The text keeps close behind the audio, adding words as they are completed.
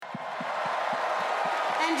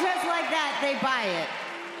just like that, they buy it.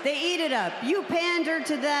 They eat it up. You pander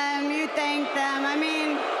to them, you thank them. I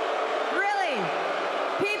mean, really,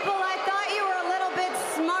 people, I thought you were a little bit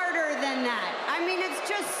smarter than that. I mean, it's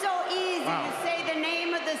just so easy to say the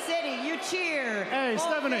name of the city. You cheer. Hey,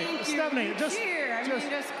 Stephanie, you cheer. I mean,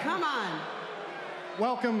 just come on.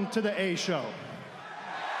 Welcome to the A Show.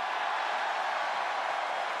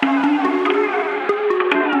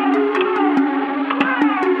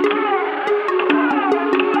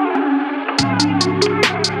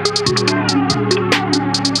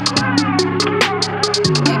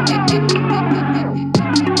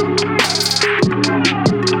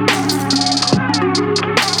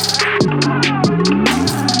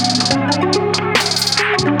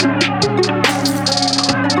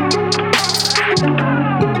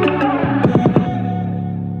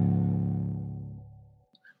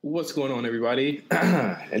 What's going on, everybody?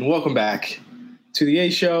 And welcome back to the A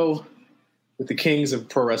Show with the Kings of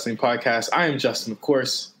Pro Wrestling Podcast. I am Justin, of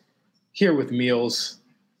course, here with Meelz.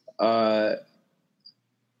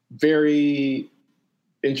 Very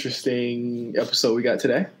interesting episode we got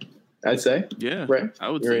today, I'd say. Yeah, right? I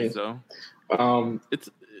would say so.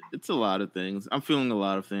 It's a lot of things. I'm feeling a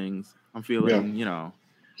lot of things. I'm feeling,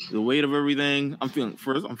 the weight of everything. I'm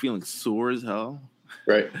feeling sore as hell.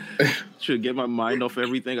 Right. To get my mind off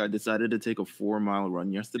everything, I decided to take a 4-mile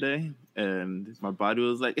run yesterday, and my body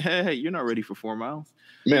was like, "Hey, you're not ready for 4 miles."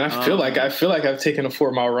 Man, I feel like I've taken a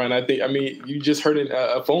 4-mile run. You just heard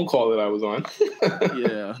a phone call that I was on.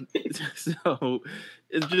 Yeah. So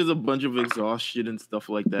it's just a bunch of exhaustion and stuff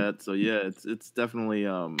like that. So yeah, it's definitely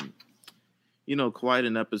quite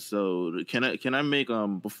an episode. Can I make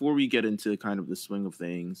before we get into kind of the swing of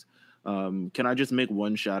things, can I just make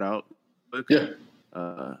one shout out? Yeah.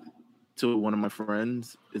 To one of my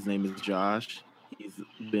friends. His name is Josh. He's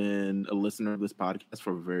been a listener of this podcast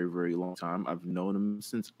for a very, very long time. I've known him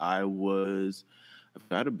since I've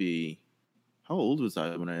got to be, how old was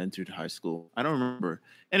I when I entered high school? I don't remember.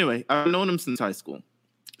 Anyway, I've known him since high school.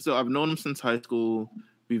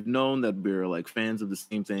 We've known that we're like fans of the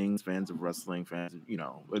same things, fans of wrestling, fans of,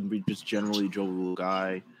 and we just generally Joe little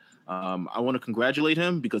guy. I want to congratulate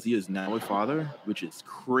him because he is now a father, which is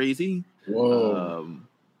crazy. Whoa.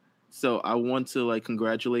 So I want to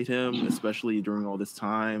congratulate him, especially during all this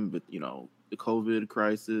time with, the COVID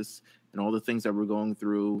crisis and all the things that we're going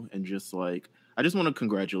through. And just I just want to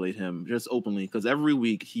congratulate him just openly, because every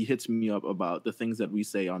week he hits me up about the things that we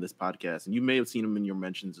say on this podcast. And you may have seen him in your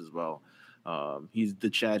mentions as well. He's the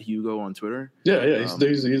Chad Hugo on Twitter. Yeah.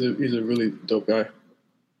 He's a really dope guy.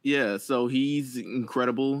 Yeah, so he's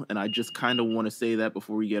incredible, and I just kind of want to say that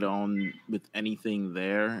before we get on with anything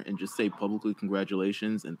there, and just say publicly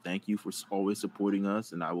congratulations and thank you for always supporting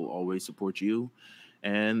us, and I will always support you.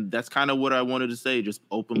 And that's kind of what I wanted to say, just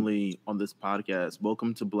openly on this podcast.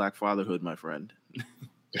 Welcome to Black Fatherhood, my friend.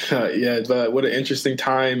 Yeah, but what an interesting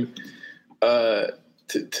time for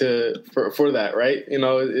that, right?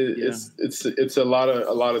 It's a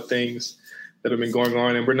lot of things that have been going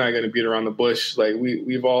on, and we're not going to beat around the bush. Like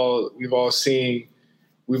we've all seen,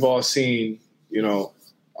 what's been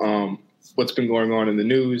going on in the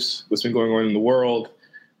news, what's been going on in the world.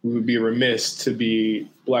 We would be remiss to be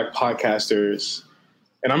Black podcasters,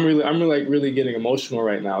 and I'm really getting emotional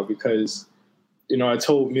right now because, I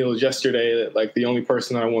told Meelz yesterday that the only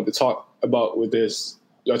person that I wanted to talk about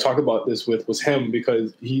this with was him,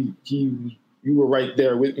 because you were right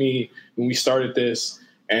there with me when we started this,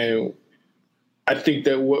 and I think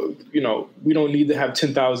that we don't need to have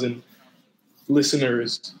 10,000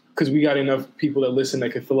 listeners, because we got enough people that listen that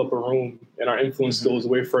can fill up a room, and our influence goes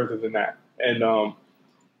way further than that. And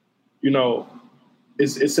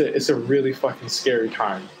it's a really fucking scary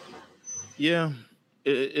time. Yeah,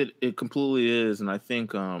 it completely is, and I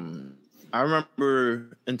think I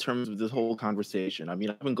remember in terms of this whole conversation. I mean,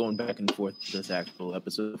 I've been going back and forth to this actual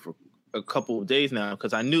episode for a couple of days now,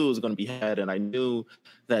 because I knew it was going to be had, and I knew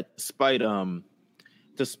that despite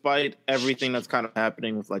everything that's kind of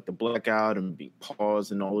happening with the blackout and being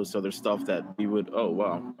paused and all this other stuff, that we would, oh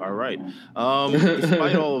wow, all right.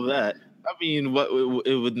 Despite all of that, I mean,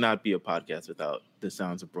 it would not be a podcast without the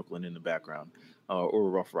sounds of Brooklyn in the background, or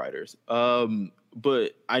Rough Riders.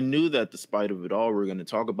 But I knew that despite of it all, we're going to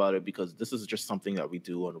talk about it, because this is just something that we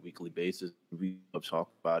do on a weekly basis. We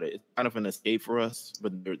talk about it. It's kind of an escape for us,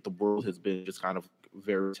 but the world has been just kind of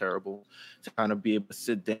very terrible. To kind of be able to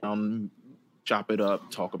sit down, chop it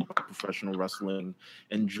up, talk about professional wrestling,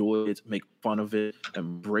 enjoy it, make fun of it,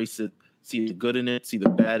 embrace it, see the good in it, see the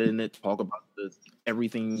bad in it, talk about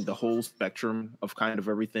everything, the whole spectrum of kind of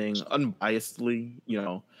everything, unbiasedly,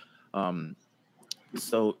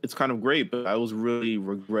 So it's kind of great, but I was really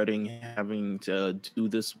regretting having to do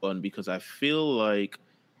this one because I feel like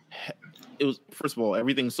it was, first of all,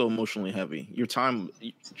 everything's so emotionally heavy. Your time,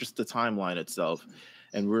 just the timeline itself,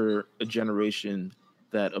 and we're a generation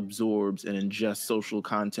that absorbs and ingests social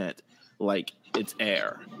content like it's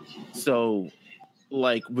air. So,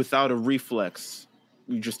 like, without a reflex,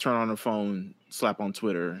 you just turn on a phone, slap on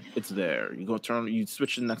Twitter, it's there. You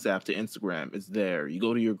switch the next app to Instagram, it's there. You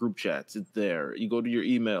go to your group chats, it's there. You go to your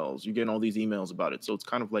emails, you're getting all these emails about it. So it's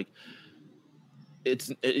kind of like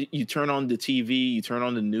you turn on the TV, you turn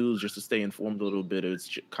on the news just to stay informed a little bit.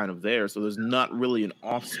 It's kind of there, so there's not really an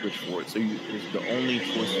off switch for it. So the only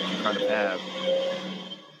choice that you kind of have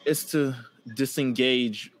is to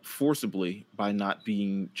disengage forcibly by not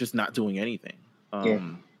doing anything.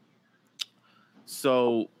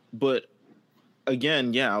 So, but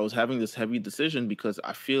again, yeah, I was having this heavy decision because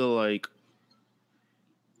I feel like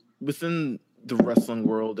within the wrestling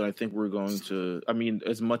world, and I think we're going to, I mean,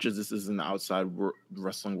 as much as this is an outside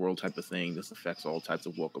wrestling world type of thing, this affects all types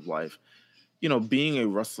of walk of life. You know, being a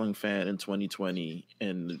wrestling fan in 2020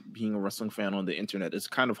 and being a wrestling fan on the internet is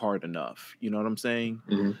kind of hard enough. You know what I'm saying?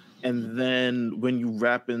 Mm-hmm. And then when you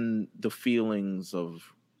wrap in the feelings of,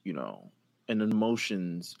 you know, and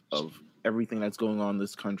emotions of everything that's going on in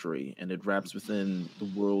this country, and it wraps within the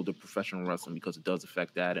world of professional wrestling because it does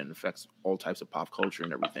affect that and affects all types of pop culture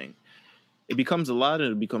and everything. It becomes a lot,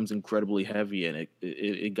 and it becomes incredibly heavy. And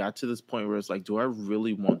it got to this point where it's like, do I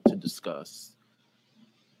really want to discuss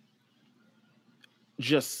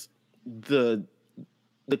just the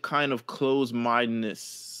kind of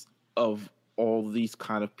closed-mindedness of all these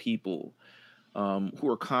kind of people who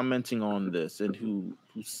are commenting on this and who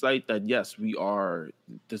cite that, yes, we are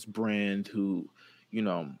this brand who, you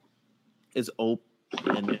know, is open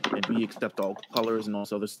and we accept all colors and all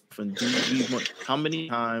this other stuff. And how many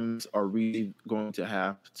times are we going to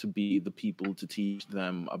have to be the people to teach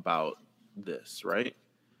them about this, right?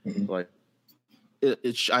 Mm-hmm. Like,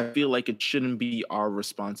 I feel like it shouldn't be our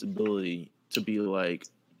responsibility to be like,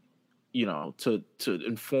 you know, to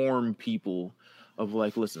inform people of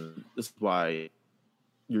like, listen, this is why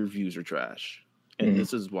your views are trash. And Mm-hmm.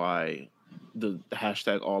 this is why the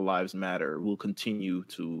hashtag All Lives Matter will continue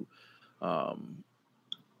to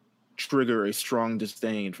trigger a strong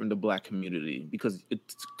disdain from the Black community, because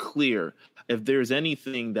it's clear, if there's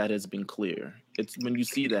anything that has been clear, it's when you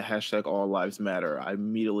see the hashtag All Lives Matter, I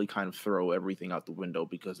immediately kind of throw everything out the window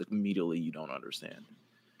because immediately you don't understand.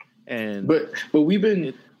 And but we've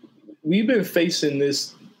been facing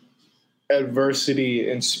this adversity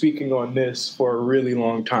and speaking on this for a really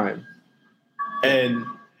long time. And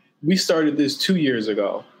we started this 2 years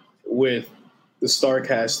ago with the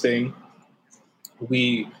StarCast thing.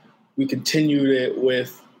 We continued it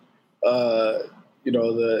with you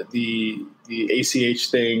know, the ACH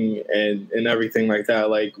thing and everything like that.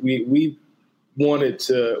 Like we wanted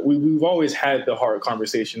to, we've always had the hard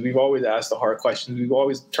conversations. We've always asked the hard questions. We've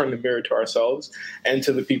always turned the mirror to ourselves and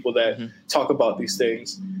to the people that talk about these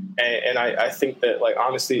things. And I think that, like,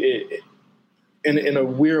 honestly, it in a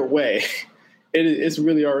weird way, it's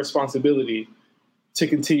really our responsibility to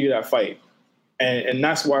continue that fight. And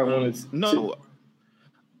that's why I wanted to.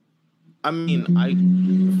 I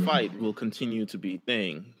mean, fight will continue to be a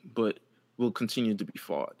thing, but will continue to be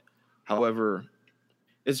fought. However,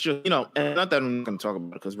 it's just, you know, and not that I'm going to talk about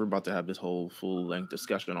it because we're about to have this whole full-length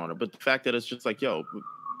discussion on it, but the fact that it's just like, yo,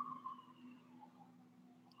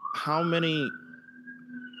 how many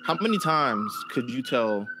times could you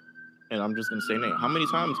tell, and I'm just going to say name, how many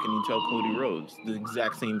times can you tell Cody Rhodes the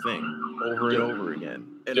exact same thing over and over again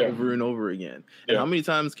and over and over again? And how many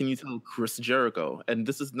times can you tell Chris Jericho? And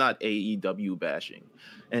this is not AEW bashing.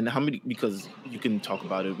 And how many, because you can talk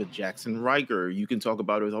about it with Jackson Riker, you can talk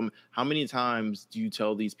about it with, how many times do you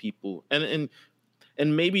tell these people? And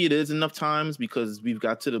maybe it is enough times because we've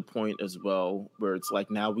got to the point as well where it's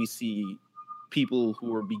like now we see people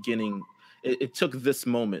who are beginning. It took this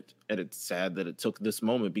moment, and it's sad that it took this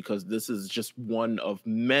moment because this is just one of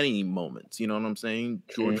many moments. You know what I'm saying?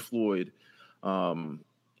 George Floyd.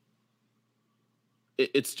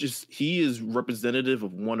 It's just, he is representative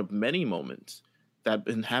of one of many moments that have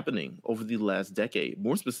been happening over the last decade.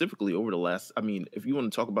 More specifically, over the last, I mean, if you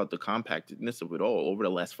want to talk about the compactedness of it all, over the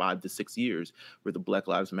last 5 to 6 years, where the Black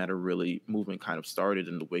Lives Matter really movement kind of started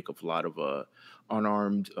in the wake of a lot of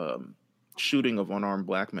unarmed shooting of unarmed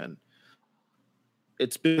Black men.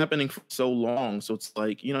 It's been happening for so long, so it's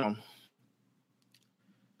like, you know,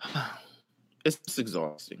 it's just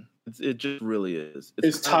exhausting. It just really is.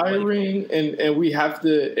 It's tiring, like, and we have to.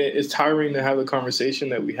 It's tiring to have the conversation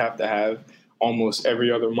that we have to have almost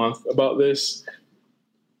every other month about this.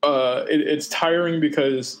 It's tiring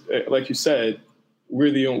because, like you said,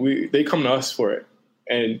 they come to us for it.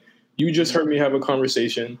 And you just heard me have a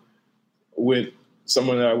conversation with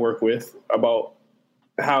someone that I work with about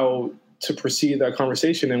how to proceed that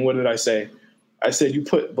conversation. And what did I say? I said, you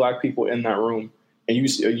put black people in that room and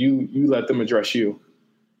you let them address you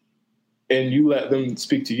and you let them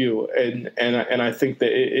speak to you. And I think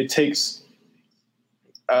that it takes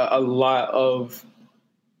a lot of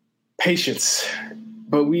patience,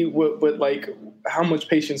 but like, how much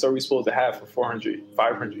patience are we supposed to have for 400,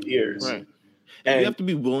 500 years? Right. And you have to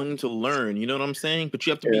be willing to learn, you know what I'm saying? But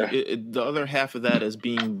you have to be, the other half of that is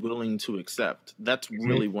being willing to accept. That's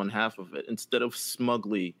really one half of it. Instead of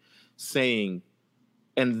smugly saying,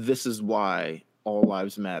 and this is why all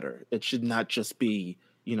lives matter. It should not just be,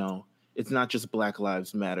 it's not just Black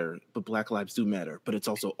Lives Matter, but Black lives do matter, but it's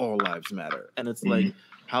also all lives matter. And it's like,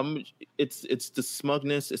 how much, it's the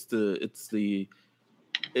smugness,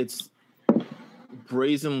 it's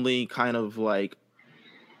brazenly kind of like,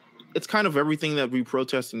 it's kind of everything that we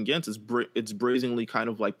protest against. It's brazenly kind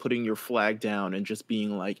of like putting your flag down and just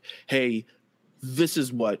being like, hey, this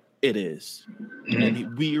is what it is.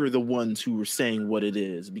 And we are the ones who are saying what it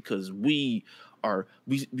is because we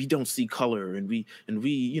don't see color and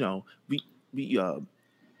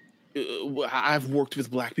I've worked with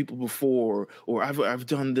black people before, or I've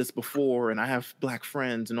done this before and I have black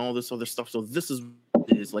friends and all this other stuff. So this is what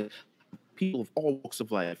it is. Like, people of all walks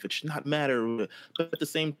of life, it should not matter, but at the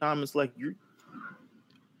same time, it's like you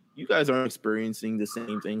guys aren't experiencing the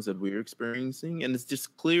same things that we're experiencing, and it's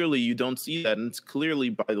just clearly you don't see that, and it's clearly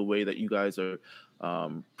by the way that you guys are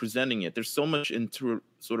presenting it. There's so much into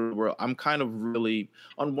sort of where I'm kind of really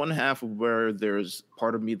on one half of where there's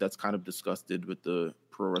part of me that's kind of disgusted with the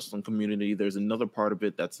pro wrestling community. There's another part of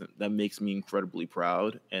it that makes me incredibly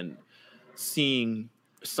proud, and seeing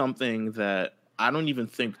something that I don't even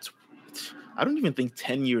think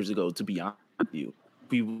 10 years ago, to be honest with you,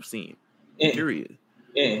 we've seen. Period.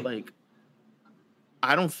 Like,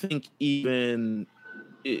 I don't think even,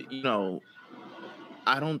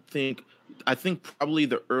 I think probably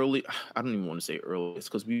the early, I don't even want to say earliest,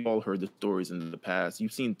 because we've all heard the stories in the past.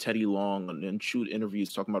 You've seen Teddy Long and shoot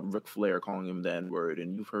interviews talking about Ric Flair calling him the N-word,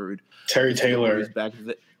 and you've heard Terry Taylor.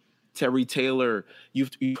 Terry Taylor,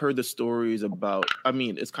 you've heard the stories about, I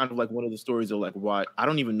mean, it's kind of like one of the stories of like why, I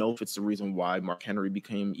don't even know if it's the reason why Mark Henry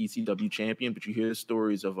became ECW champion, but you hear the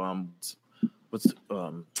stories of, what's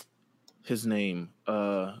his name,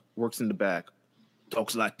 works in the back,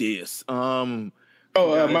 talks like this.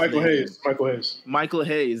 Michael Hayes. Michael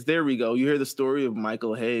Hayes, there we go. You hear the story of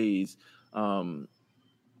Michael Hayes, and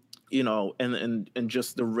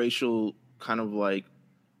just the racial kind of like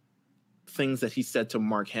things that he said to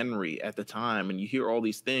Mark Henry at the time, and you hear all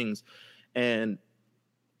these things, and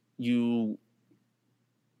I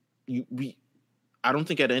don't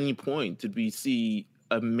think at any point did we see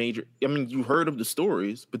a major. I mean, you heard of the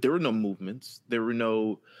stories, but there were no movements. There were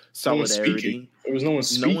no solidarity. There was no one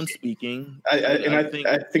speaking. No one speaking.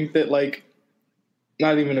 I think that, like,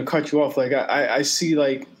 not even to cut you off, like I see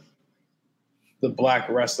like the black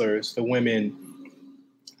wrestlers, the women,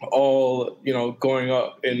 all going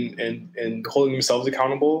up and holding themselves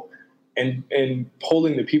accountable and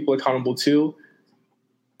holding the people accountable too.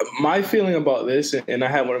 My feeling about this, and I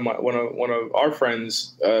had one of our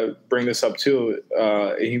friends bring this up too.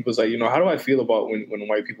 And he was like, how do I feel about when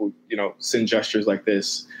white people send gestures like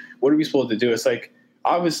this? What are we supposed to do? It's like,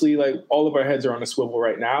 obviously, like, all of our heads are on a swivel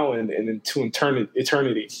right now and into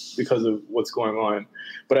eternity because of what's going on.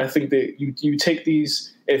 But I think that you take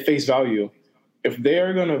these at face value. If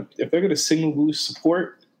they're gonna signal boost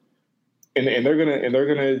support and they're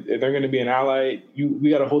gonna be an ally, we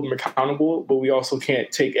got to hold them accountable. But we also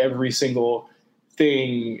can't take every single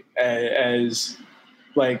thing as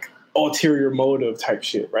like ulterior motive type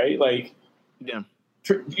shit, right? Like, yeah,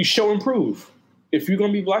 you show and prove. If you're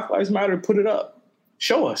gonna be Black Lives Matter, put it up,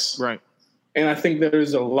 show us, right? And I think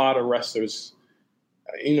there's a lot of wrestlers,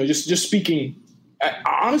 just speaking.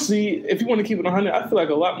 Honestly, if you want to keep it 100, I feel like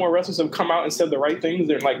a lot more wrestlers have come out and said the right things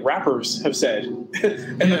than like rappers have said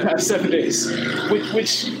in the past 7 days,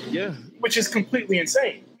 which is completely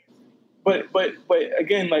insane. But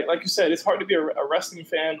again, like you said, it's hard to be a wrestling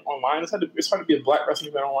fan online. It's hard to be a black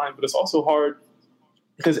wrestling fan online, but it's also hard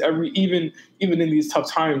because even in these tough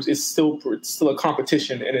times, it's still a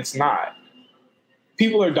competition, and it's not.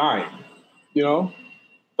 People are dying,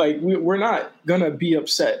 Like, we're not gonna be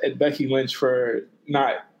upset at Becky Lynch for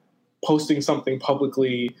not posting something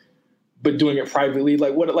publicly, but doing it privately.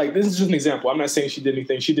 Like, what? Like, this is just an example. I'm not saying she did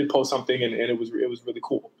anything. She did post something, and it was really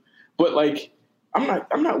cool. But like, I'm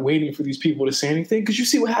not waiting for these people to say anything, because you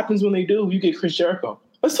see what happens when they do. You get Chris Jericho.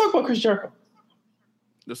 Let's talk about Chris Jericho.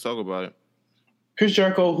 Let's talk about it. Chris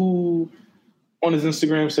Jericho, who on his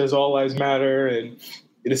Instagram says all lives matter, and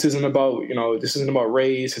this isn't about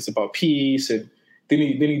race, it's about peace, and then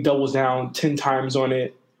he doubles down 10 times on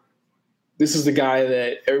it. This is the guy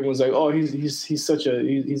that everyone's like, oh,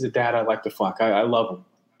 he's a dad I like to fuck. I love him.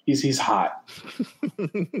 He's hot.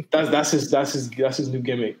 that's his new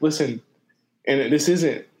gimmick. Listen, and this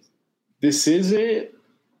isn't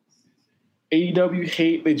AEW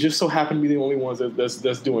hate. They just so happen to be the only ones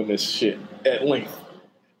that's doing this shit at length.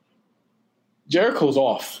 Jericho's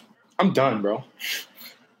off. I'm done, bro.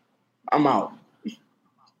 I'm out.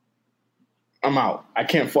 I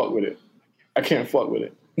can't fuck with it.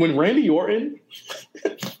 When Randy Orton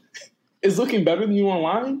is looking better than you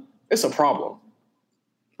online, it's a problem.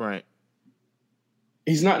 Right.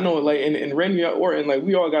 He's not and Randy Orton, like,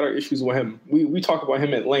 we all got our issues with him. We talk about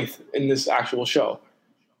him at length in this actual show.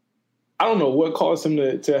 I don't know what caused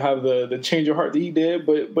him to have the change of heart that he did,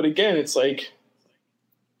 but again, it's like,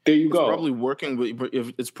 there you go.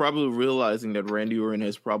 It's probably realizing that Randy Orton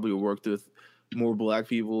has probably worked with more black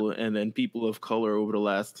people and then people of color over the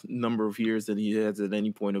last number of years than he has at any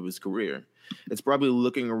point of his career. It's probably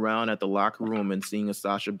looking around at the locker room and seeing a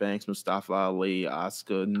Sasha Banks, Mustafa Ali,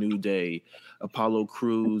 Asuka, New Day, Apollo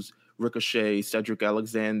Crews, Ricochet, Cedric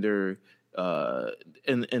Alexander,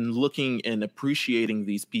 and looking and appreciating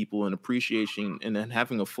these people and then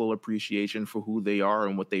having a full appreciation for who they are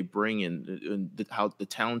and what they bring and how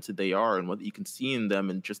talented they are and what you can see in them,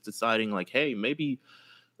 and just deciding like, hey, maybe,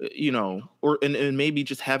 and maybe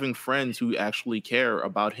just having friends who actually care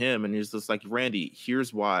about him, and it's just like, Randy,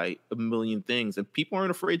 here's why, a million things, and people aren't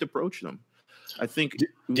afraid to approach them. I think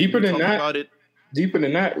deeper than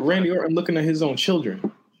that, Randy Orton looking at his own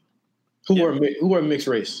children who are mixed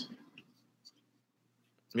race.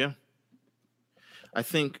 Yeah. I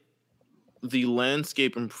think the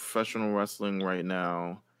landscape in professional wrestling right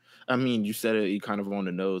now, I mean, you said it kind of on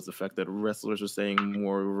the nose, the fact that wrestlers are saying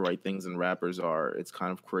more right things than rappers are. It's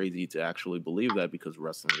kind of crazy to actually believe that, because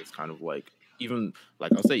wrestling is kind of like, even,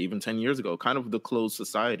 like I'll say, even 10 years ago, kind of the closed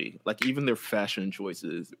society. Like, even their fashion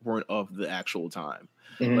choices weren't of the actual time.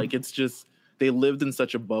 Mm-hmm. Like, it's just, they lived in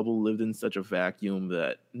such a bubble, lived in such a vacuum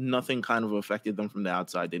that nothing kind of affected them from the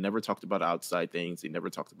outside. They never talked about outside things. They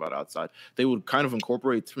never talked about outside. They would kind of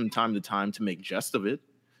incorporate from time to time to make jest of it.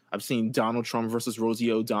 I've seen Donald Trump versus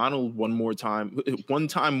Rosie O'Donnell one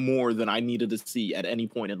time more than I needed to see at any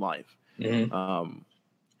point in life. Mm-hmm.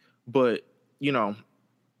 But,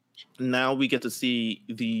 now we get to see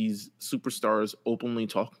these superstars openly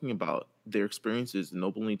talking about their experiences and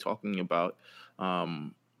openly talking about,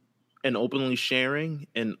 and openly sharing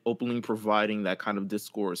and openly providing that kind of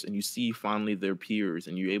discourse. And you see finally their peers,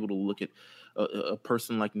 and you're able to look at a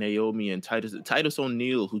person like Naomi and Titus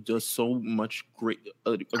O'Neil, who does so much great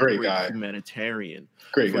guy. Humanitarian.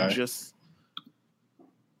 Great guy. Just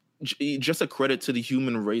a credit to the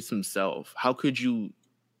human race himself. How could you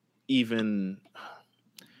even...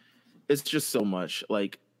 It's just so much.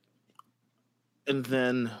 Like, and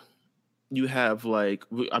then you have, like,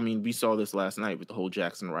 I mean, we saw this last night with the whole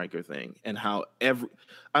Jackson Riker thing, and how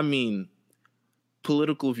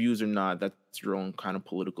political views or not, that's your own kind of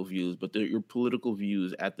political views, but they're your political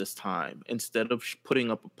views at this time. Instead of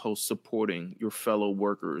putting up a post supporting your fellow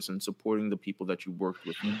workers and supporting the people that you worked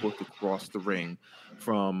with, you worked across the ring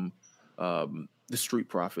from the Street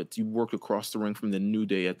Profits, you worked across the ring from the New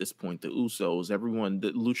Day at this point, the Usos, everyone,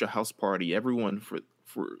 the Lucha House Party, everyone for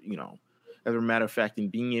as a matter of fact, in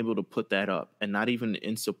being able to put that up, and not even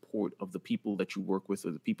in support of the people that you work with or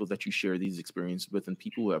the people that you share these experiences with, and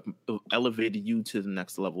people who have elevated you to the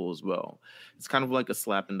next level as well. It's kind of like a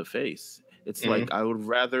slap in the face. It's like, I would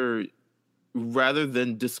rather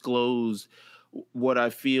than disclose what I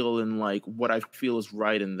feel and like what I feel is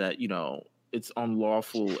right, and that, it's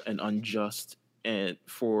unlawful and unjust and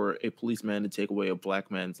for a policeman to take away a black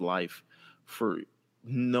man's life for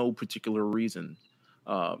no particular reason.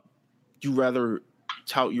 You rather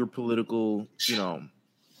tout your political,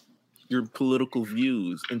 your political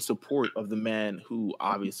views in support of the man who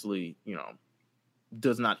obviously,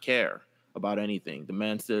 does not care about anything. The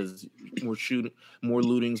man says more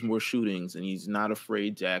lootings, more shootings, and he's not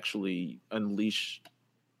afraid to actually unleash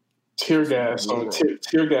tear gas and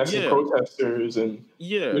protesters, and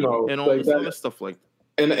and all this other stuff like that.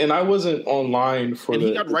 And I wasn't online for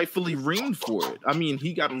he got rightfully reamed for it. I mean,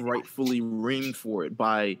 he got rightfully reamed for it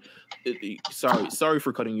by sorry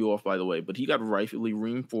for cutting you off, by the way, but he got rightfully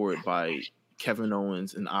reamed for it by Kevin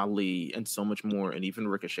Owens and Ali and so much more, and even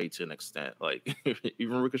Ricochet to an extent. Like,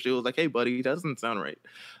 even Ricochet was like, "Hey buddy, that doesn't sound right."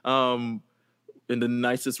 in the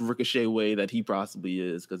nicest Ricochet way that he possibly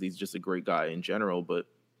is, because he's just a great guy in general. But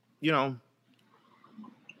yeah,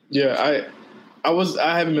 I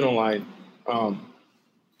haven't been online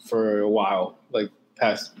for a while, like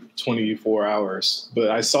past 24 hours, but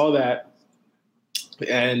I saw that,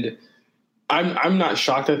 and I'm not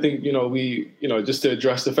shocked. I think just to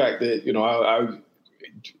address the fact that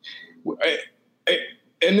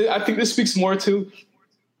and I think this speaks more to,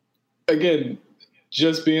 again,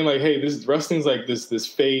 just being like, hey, this wrestling's like this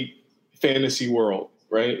fake fantasy world,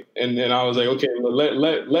 right? And then I was like, okay,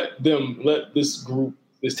 let this group,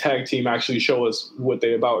 this tag team, actually show us what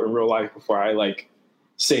they about in real life before I like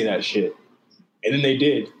say that shit. And then they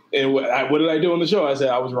did. And what did I do on the show? I said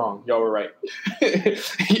I was wrong. Y'all were right.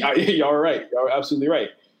 Y'all were right. Y'all were absolutely right.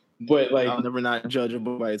 But like, I'll never not judge a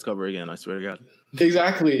book by its cover again. I swear to God.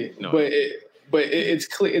 Exactly. No. But it's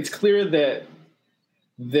clear that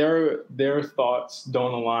their thoughts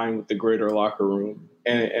don't align with the greater locker room.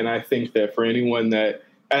 And I think that for anyone that,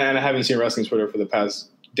 and I haven't seen wrestling Twitter for the past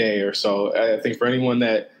day or so, I think for anyone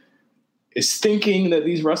that is thinking that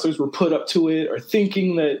these wrestlers were put up to it, or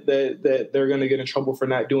thinking that they're going to get in trouble for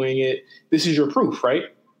not doing it, this is your proof, right?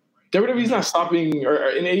 WWE's not stopping,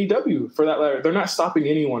 or in AEW for that matter, they're not stopping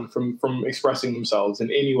anyone from expressing themselves in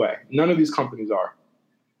any way. None of these companies are.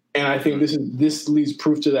 And I think this leads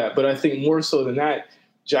proof to that. But I think more so than that,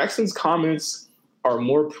 Jackson's comments are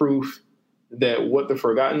more proof that what the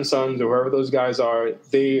Forgotten Sons or whoever those guys are,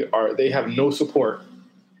 they have no support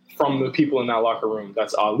from the people in that locker room.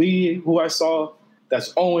 That's Ali, who I saw.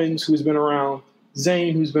 That's Owens, who's been around.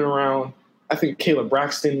 Zayn, who's been around. I think Caleb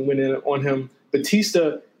Braxton went in on him.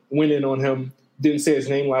 Batista went in on him. Didn't say his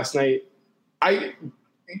name last night.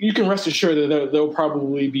 You can rest assured that they'll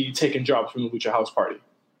probably be taking jobs from the Lucha House Party.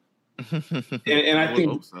 and I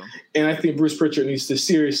think so. And I think Bruce Pritchard needs to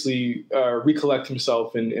seriously recollect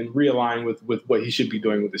himself and realign with what he should be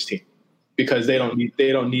doing with this team, because they don't need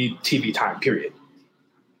TV time. Period.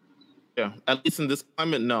 Yeah, at least in this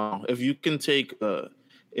climate, no. If you take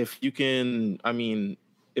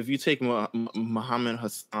Muhammad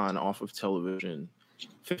Hassan off of television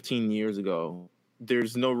 15 years ago,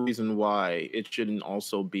 there's no reason why it shouldn't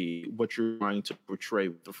also be what you're trying to portray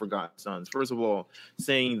with the Forgotten Sons. First of all,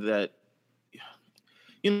 saying that,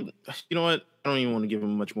 you know what, I don't even want to give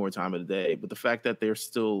them much more time of the day, but the fact that they're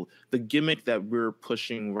still, the gimmick that we're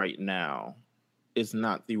pushing right now is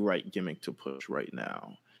not the right gimmick to push right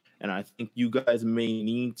now. And I think you guys may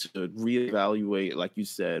need to reevaluate, like you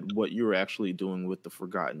said, what you're actually doing with the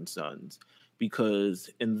Forgotten Sons, because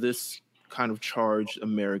in this kind of charged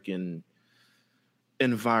American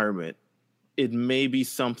environment, it may be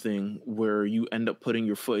something where you end up putting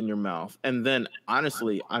your foot in your mouth. And then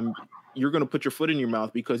honestly, you're going to put your foot in your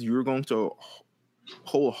mouth because you're going to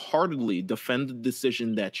wholeheartedly defend the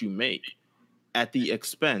decision that you make at the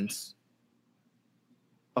expense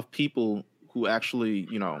of people who actually,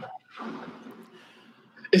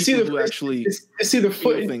 it's either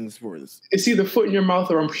foot in your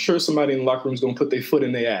mouth, or I'm sure somebody in the locker room is going to put their foot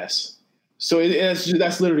in their ass. So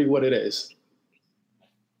that's literally what it is.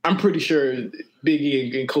 I'm pretty sure Big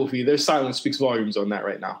E and Kofi, their silence speaks volumes on that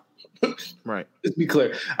right now. Right. Let's be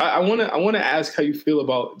clear. I want to ask how you feel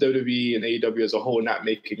about WWE and AEW as a whole not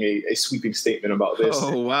making a sweeping statement about this.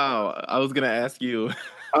 Oh wow! I was gonna ask you.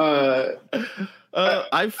 I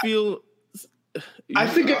feel. I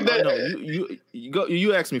think that you go.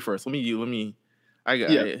 You ask me first. Let me.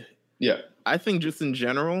 Yeah. I think just in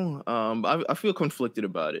general, I feel conflicted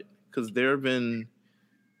about it, because there have been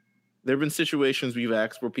situations we've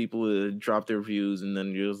asked for people to drop their views, and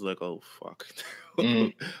then you're just like, oh fuck,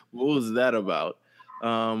 what was that about?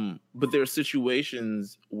 But there are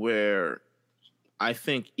situations where I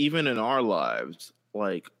think even in our lives,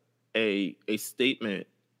 like a statement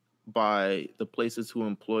by the places who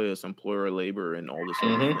employ us, employer labor, and all this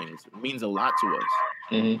other things, it means a lot to us.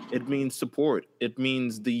 Mm-hmm. It means support. It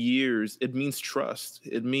means the years. It means trust.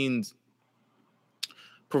 It means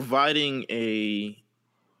providing a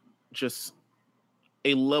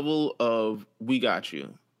level of, we got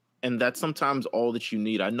you. And that's sometimes all that you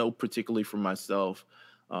need. I know, particularly for myself,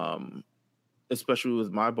 especially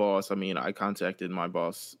with my boss. I mean, I contacted my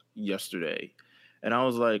boss yesterday, and I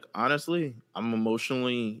was like, honestly, I'm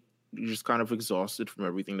emotionally just kind of exhausted from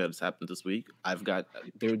everything that has happened this week.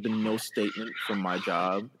 There had been no statement from my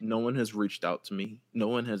job. No one has reached out to me. No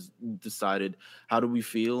one has decided, how do we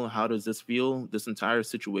feel? How does this feel? This entire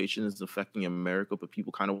situation is affecting America, but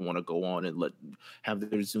people kind of want to go on and have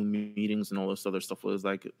their Zoom meetings and all this other stuff. It was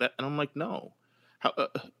like that. And I'm like, no,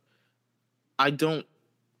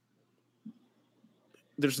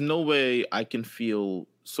 there's no way I can feel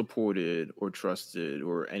supported or trusted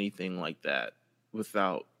or anything like that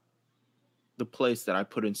without the place that I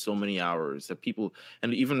put in so many hours, that people,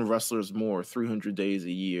 and even wrestlers more, 300 days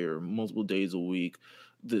a year, multiple days a week,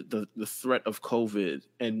 the threat of COVID,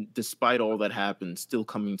 and despite all that happened, still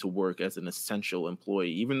coming to work as an essential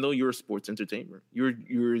employee, even though you're a sports entertainer.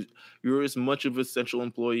 You're as much of an essential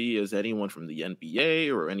employee as anyone from the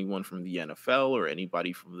NBA or anyone from the NFL or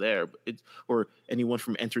anybody from there, or anyone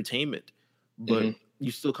from entertainment. But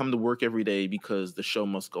you still come to work every day because the show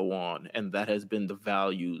must go on, and that has been the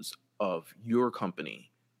values of your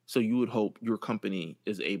company. So you would hope your company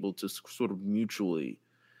is able to sort of mutually,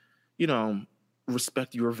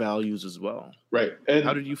 respect your values as well. Right. And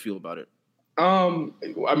how did you feel about it? I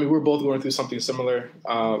mean, we're both going through something similar.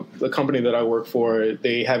 The company that I work for,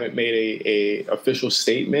 they haven't made a official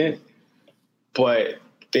statement, but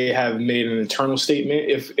they have made an internal statement,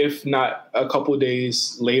 if not a couple of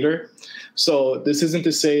days later. So this isn't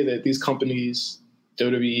to say that these companies,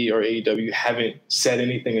 WWE or AEW, haven't said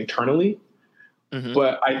anything internally,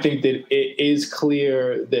 but I think that it is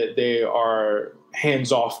clear that they are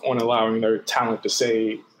hands off on allowing their talent to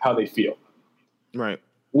say how they feel. Right.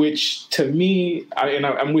 Which to me,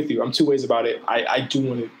 I'm with you. I'm two ways about it. I do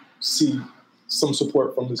want to see some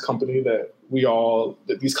support from this company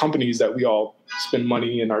these companies that we all spend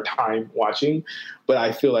money and our time watching. But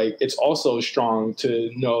I feel like it's also strong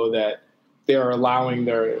to know that they are allowing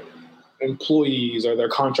their employees or their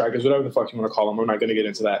contractors, whatever the fuck you want to call them, I'm not going to get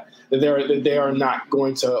into that, they are not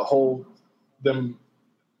going to hold them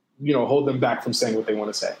back from saying what they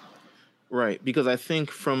want to say. Right, because I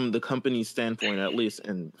think from the company's standpoint, at least,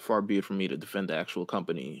 and far be it from me to defend the actual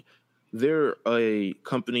company, they're a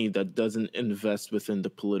company that doesn't invest within the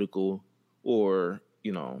political or,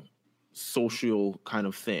 social kind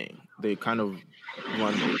of thing. They kind of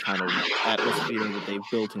run a kind of atmosphere that they've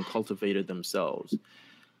built and cultivated themselves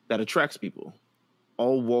that attracts people,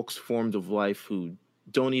 all walks, forms of life, who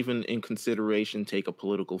don't even in consideration take a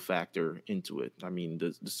political factor into it. I mean,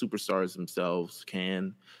 the superstars themselves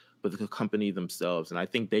can, but the company themselves, and I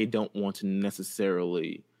think they don't want to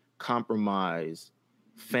necessarily compromise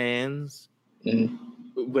fans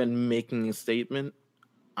when making a statement.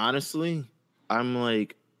 Honestly, I'm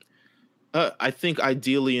like, I think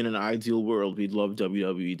ideally in an ideal world, we'd love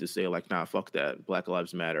WWE to say like, nah, fuck that. Black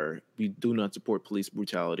Lives Matter. We do not support police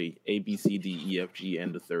brutality, A, B, C, D, E, F, G,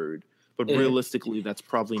 and the third. But realistically, that's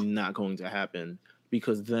probably not going to happen,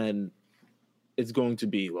 because then it's going to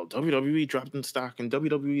be, well, WWE dropped in stock and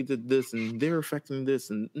WWE did this and they're affecting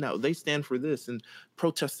this. And now they stand for this and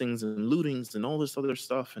protestings and lootings and all this other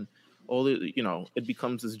stuff. And all the, it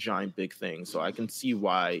becomes this giant big thing. So I can see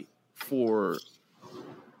why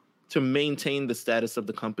to maintain the status of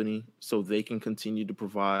the company so they can continue to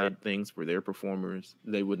provide things for their performers,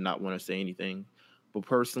 they would not want to say anything. But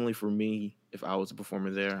personally, for me, if I was a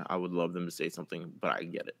performer there, I would love them to say something, but I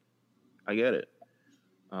get it.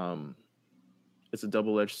 It's a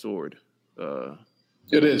double-edged sword.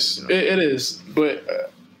 It is. It is.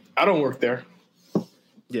 But I don't work there.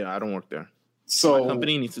 Yeah, I don't work there. So my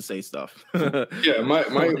company needs to say stuff. Yeah,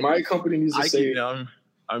 my company needs to say.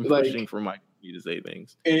 I'm pushing for my company to say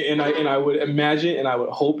things. And I would imagine and I would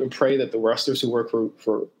hope and pray that the wrestlers who work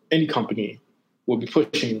for any company will be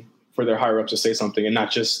pushing for their higher ups to say something, and not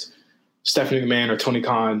just Stephanie McMahon or Tony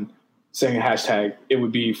Khan saying a hashtag. It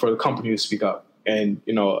would be for the company to speak up. And,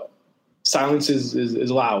 silence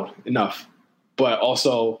is loud enough, but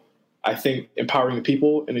also I think empowering the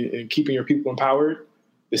people and keeping your people empowered,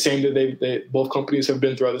 the same that both companies have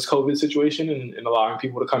been throughout this COVID situation, and allowing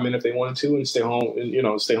people to come in if they wanted to and stay home,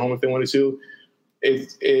 and stay home if they wanted to.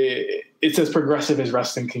 It's as progressive as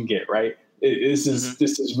wrestling can get, right? This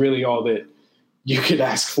is really all that you could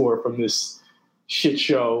ask for from this shit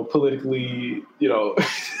show politically,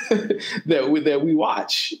 that we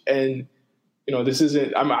watch. And, this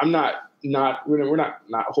isn't, we're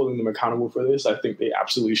not holding them accountable for this. I think they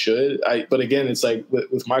absolutely should. But again, it's like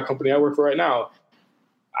with my company I work for right now,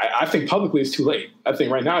 I think publicly it's too late. I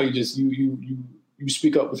think right now you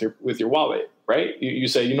speak up with your wallet, right? You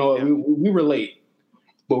say, we were late,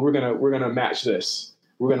 but we're gonna match this.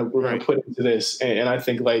 We're gonna put into this, and I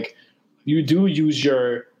think like you do use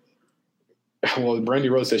your. Well, Brandy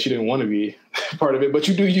Rose said she didn't want to be part of it, but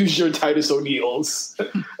you do use your Titus O'Neills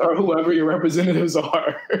or whoever your representatives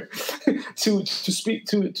are to speak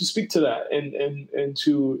to that and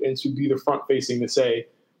to be the front facing to say,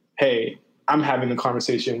 hey, I'm having a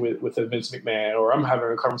conversation with a Vince McMahon, or I'm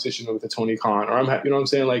having a conversation with a Tony Khan, or you know what I'm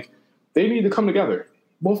saying? Like, they need to come together.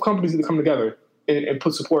 Both companies need to come together and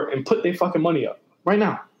put support and put their fucking money up right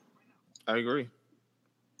now. I agree.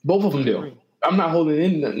 Both of them do. I'm not holding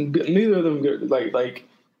in. Neither of them like.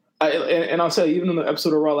 And I'll tell you, even in the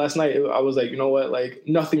episode of Raw last night, I was like, you know what, like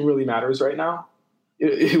nothing really matters right now.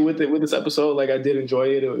 With this episode, like I did enjoy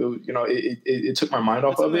it. It took my mind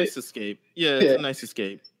off of it. It's a nice escape. Yeah, it's a nice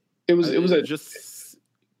escape. It was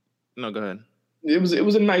no, go ahead. It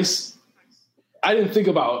was a nice. I didn't think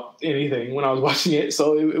about anything when I was watching it,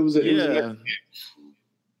 so it was a nice.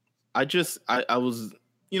 I was,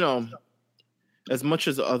 as much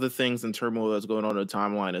as other things and turmoil that's going on in the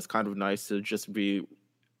timeline, it's kind of nice to just be.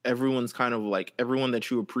 Everyone's kind of like everyone that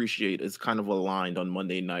you appreciate is kind of aligned on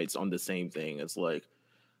Monday nights on the same thing. It's like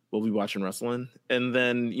we'll be watching wrestling, and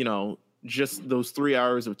then just those 3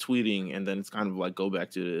 hours of tweeting, and then it's kind of like go back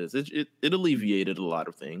to this. It alleviated a lot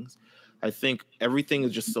of things. I think everything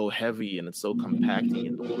is just so heavy and it's so compacting,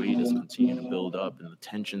 and the weight is continuing to build up, and the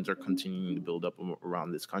tensions are continuing to build up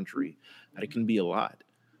around this country. That it can be a lot.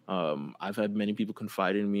 I've had many people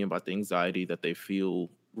confide in me about the anxiety that they feel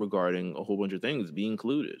regarding a whole bunch of things, be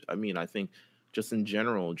included. I mean, I think just in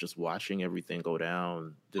general, just watching everything go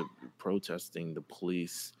down, the protesting, the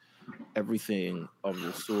police, everything of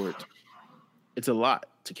the sort, it's a lot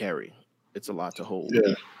to carry. It's a lot to hold.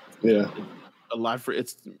 Yeah. A lot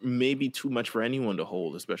it's maybe too much for anyone to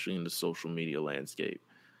hold, especially in the social media landscape.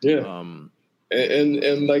 Yeah.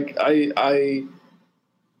 And like I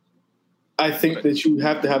think that you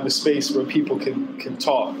have to have a space where people can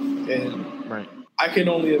talk, and right. I can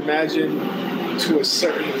only imagine to a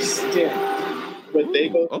certain extent what they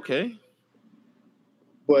go. Okay.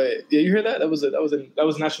 But yeah, you hear that? That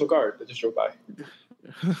was National Guard that just drove by.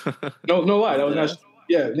 No lie, that was National.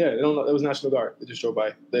 Yeah, that was National Guard that just drove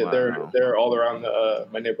by. They're all around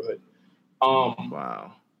my neighborhood.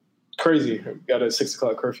 Wow. Crazy. Got a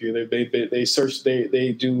 6:00 curfew. They search.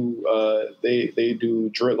 They do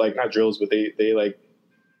drill, like not drills, but they like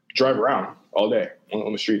drive around all day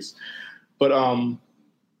on the streets. But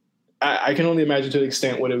I can only imagine to the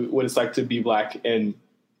extent what it's like to be black in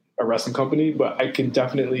a wrestling company. But I can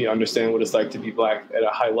definitely understand what it's like to be black at a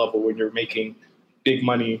high level when you're making big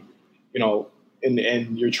money,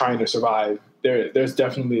 and you're trying to survive. There's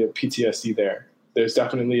definitely a PTSD there. There's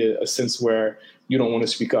definitely a sense where you don't want to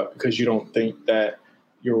speak up because you don't think that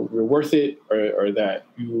you're worth it, or that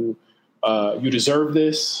you deserve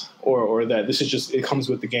this, or that this is just, it comes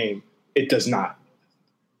with the game. It does not.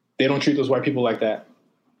 They don't treat those white people like that.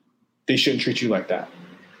 They shouldn't treat you like that.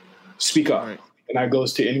 Speak up. Right. And that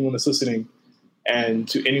goes to anyone that's listening, and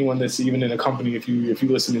to anyone that's even in a company. If you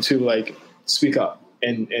listen to, like, speak up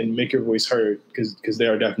and make your voice heard, because they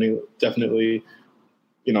are definitely,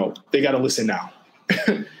 they got to listen now.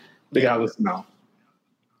 They got to listen now.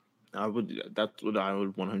 That's what I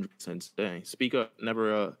would 100% say. Speak up.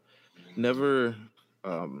 Never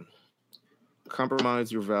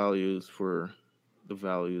compromise your values for the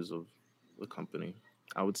values of the company.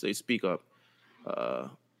 I would say speak up.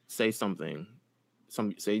 Say something.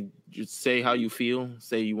 Just say how you feel.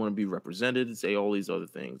 Say you want to be represented. Say all these other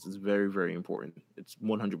things. It's very, very important. It's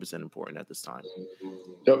 100% important at this time.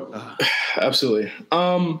 Yep. Absolutely. You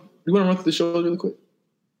want to run through the show really quick?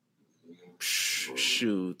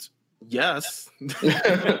 Shoot. Yes.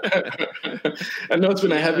 I know it's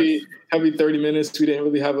been a heavy 30 minutes. We didn't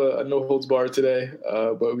really have a no holds bar today,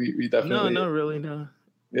 but we definitely. No, really, no.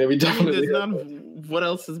 Yeah, we definitely. What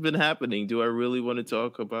else has been happening? Do I really want to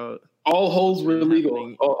talk about? All holds were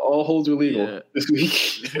legal. All holds were legal this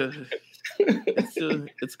week.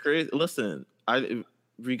 It's crazy. Listen,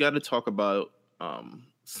 we got to talk about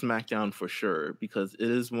SmackDown for sure, because it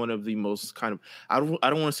is one of the most kind of, I don't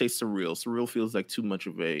want to say surreal. Surreal feels like too much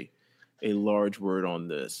of a large word on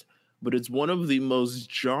this, but it's one of the most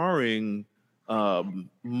jarring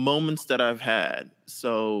moments that I've had.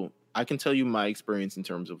 So I can tell you my experience in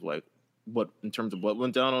terms of what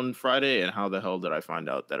went down on Friday and how the hell did I find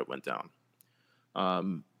out that it went down.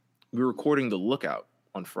 We were recording The Lookout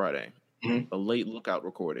on Friday. A late Lookout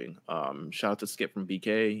recording. Shout out to Skip from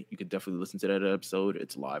BK. You could definitely listen to that episode.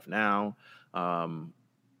 It's live now. The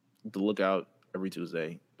Lookout every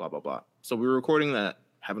Tuesday, blah, blah, blah. So we were recording that,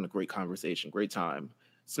 having a great conversation, great time.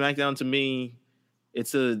 SmackDown, to me,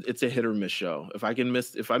 it's a hit or miss show. If I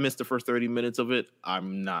miss the first 30 minutes of it,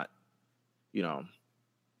 I'm not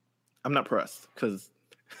pressed, because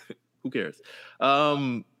who cares?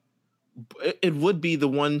 It would be the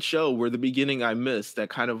one show where the beginning I missed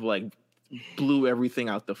that kind of like blew everything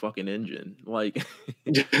out the fucking engine, like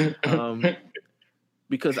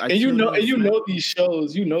because these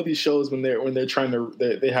shows when they're trying to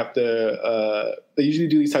they have to they usually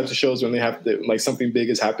do these types of shows when they have to, like, something big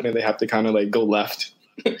is happening, they have to kind of like go left.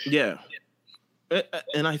 Yeah.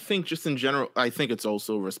 And I think just in general, I think it's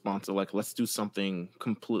also responsive, like, let's do something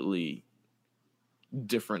completely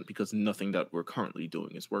different because nothing that we're currently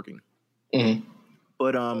doing is working. Mm-hmm.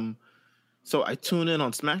 But so I tune in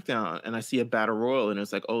on SmackDown and I see a battle royal, and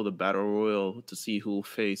it's like, oh, the battle royal to see who will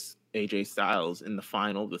face AJ Styles in the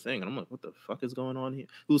final of the thing. And I'm like, what the fuck is going on here?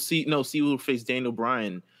 See who will face Daniel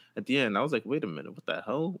Bryan at the end. I was like, wait a minute, what the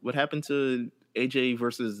hell? What happened to AJ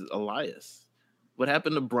versus Elias? What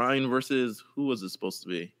happened to Bryan versus who was it supposed to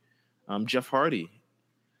be? Jeff Hardy.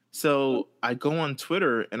 So I go on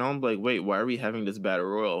Twitter and I'm like, wait, why are we having this battle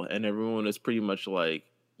royal? And everyone is pretty much like,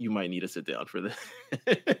 you might need to sit down for this.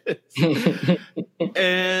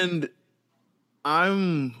 And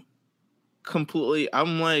I'm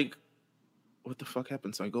like, what the fuck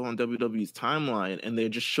happened? So I go on WWE's timeline and they're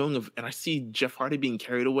just showing and I see Jeff Hardy being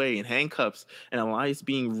carried away in handcuffs and Elias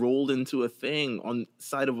being rolled into a thing on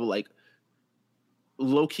side of like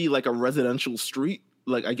low-key like a residential street.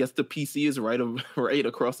 Like I guess the PC is right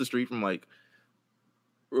across the street from like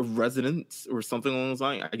residents or something along those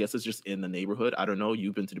lines. I guess it's just in the neighborhood. I don't know.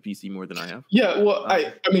 You've been to the PC more than I have. Yeah, well,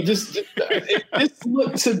 I mean, this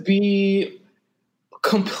looked to be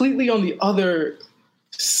completely on the other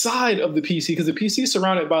side of the PC because the PC is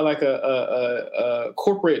surrounded by like a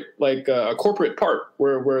corporate park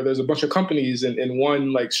where there's a bunch of companies in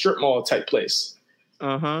one like strip mall type place.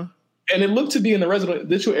 Uh-huh. And it looked to be in the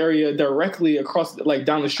residential area directly across, like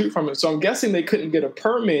down the street from it. So I'm guessing they couldn't get a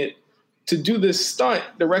permit to do this stunt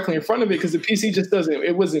directly in front of it because the PC just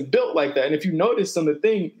it wasn't built like that. And if you notice on the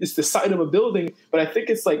thing, it's the side of a building, but I think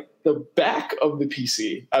it's like the back of the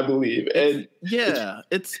PC, I believe. And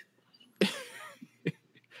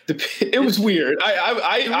it was weird.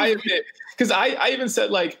 I admit, because I even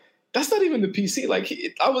said like, that's not even the PC. Like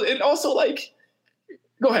and also like,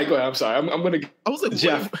 go ahead. I'm sorry. I'm going to, I was like,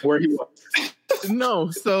 Jeff, where he was.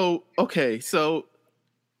 No. So, okay. So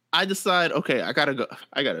I decide, okay, I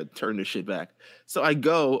gotta turn this shit back. So I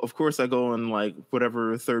go on like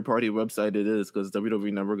whatever third party website it is because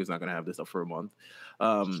WWE Network is not gonna have this up for a month.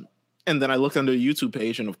 And then I look on the YouTube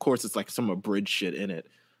page and of course it's like some abridged shit in it.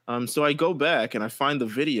 So I go back and I find the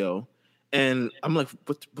video and I'm like,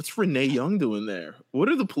 what's Renee Young doing there? What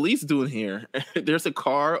are the police doing here? There's a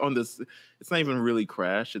car on this. It's not even really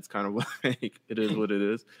crashed. It's kind of like, it is what it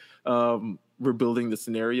is. We're building the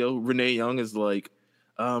scenario. Renee Young is like,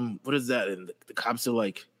 what is that? And the cops are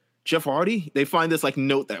like, Jeff Hardy? They find this like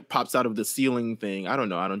note that pops out of the ceiling thing. I don't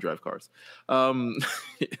know. I don't drive cars.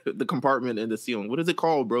 The compartment in the ceiling. What is it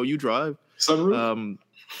called, bro? You drive? Sunroof?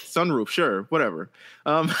 Sunroof, sure, whatever.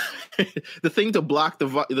 The thing to block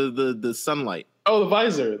the sunlight. Oh, the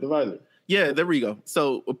visor. Yeah, there we go.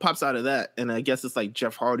 So it pops out of that, and I guess it's like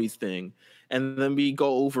Jeff Hardy's thing. And then we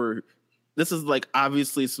go over. This is like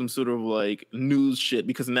obviously some sort of like news shit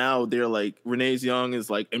because now they're like Renee Young is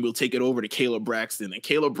like, and we'll take it over to Caleb Braxton, and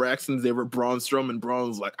Caleb Braxton's there with Braun Strowman.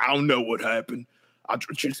 Braun's like, I don't know what happened. I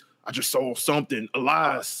just saw something,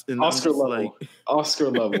 Elias, and Oscar level. Like,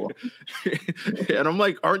 Oscar level. And I'm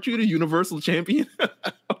like, aren't you the Universal Champion?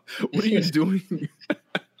 What are you doing?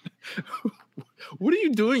 What are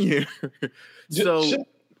you doing here? So,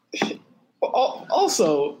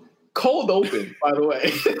 also, cold open, by the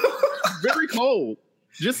way. Very cold.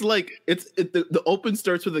 Just like the open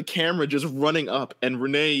starts with the camera just running up and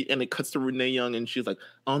it cuts to Renee Young and she's like,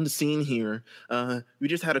 on the scene here. We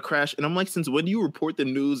just had a crash. And I'm like, since when do you report the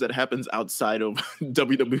news that happens outside of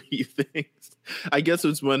WWE things? I guess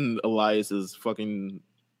it's when Elias is fucking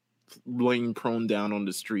laying prone down on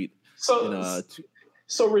the street. So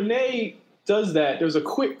Renee does that. There's a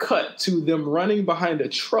quick cut to them running behind a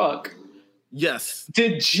truck. Yes.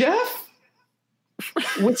 Did Jeff?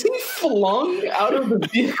 Was he flung out of the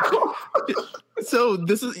vehicle? So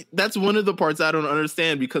that's one of the parts I don't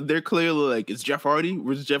understand because they're clearly like, is Jeff Hardy?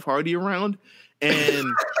 Was Jeff Hardy around? And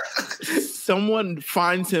someone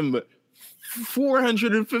finds him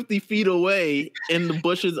 450 feet away in the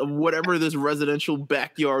bushes of whatever this residential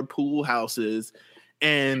backyard pool house is,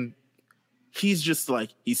 and he's just like,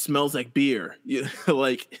 he smells like beer.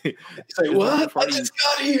 Like, he's like, what? I just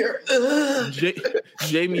got here.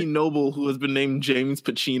 Jamie Noble, who has been named James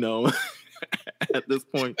Pacino at this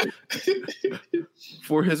point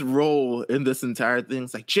for his role in this entire thing.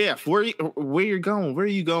 It's like, Jeff, where you going? Where are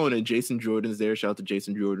you going? And Jason Jordan's there. Shout out to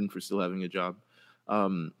Jason Jordan for still having a job.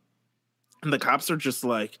 And the cops are just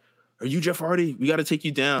like, are you Jeff Hardy? We got to take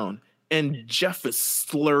you down. And Jeff is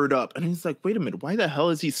slurred up. And he's like, wait a minute, why the hell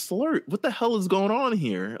is he slurred? What the hell is going on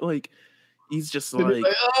here? Like, he's just like...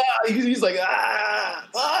 He's like,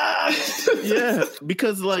 Yeah,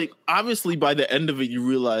 because, like, obviously by the end of it, you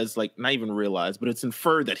realize, like, not even realize, but it's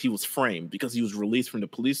inferred that he was framed because he was released from the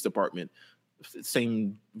police department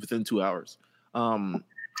within 2 hours. In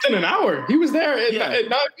an hour. He was there at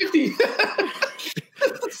 9:50.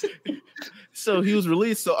 So he was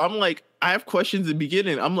released. So I'm like, I have questions in the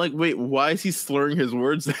beginning. I'm like, wait, why is he slurring his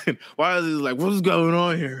words? Why is he like, what's going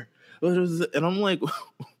on here? What is it? And I'm like,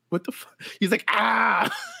 what the fuck? He's like,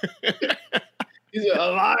 ah. He's like,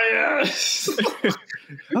 Elias.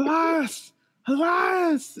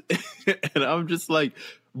 Elias. And I'm just like,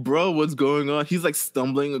 bro, what's going on? He's like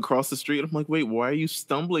stumbling across the street. I'm like, wait, why are you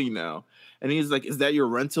stumbling now? And he's like, is that your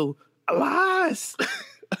rental? Elias.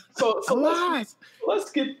 So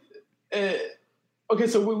let's get. Okay,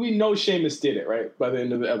 so we know Sheamus did it, right? By the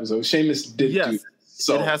end of the episode, Sheamus did do it.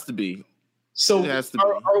 So it has to be. So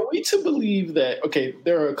are we to believe that? Okay,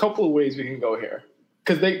 there are a couple of ways we can go here,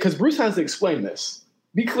 because Bruce has to explain this.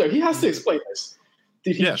 Be clear, he has to explain this.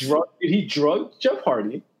 Did he drug Jeff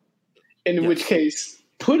Hardy? In which case,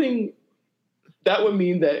 that would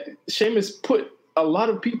mean that Sheamus put a lot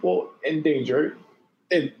of people in danger.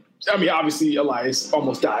 And I mean, obviously, Elias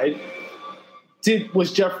almost died.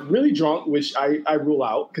 Was Jeff really drunk? Which I rule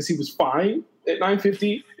out because he was fine at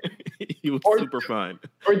 9:50. He was super fine.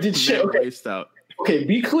 Or did Sheamus? Okay,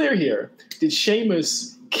 be clear here. Did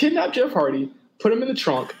Sheamus kidnap Jeff Hardy, put him in the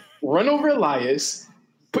trunk, run over Elias,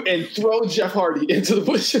 and throw Jeff Hardy into the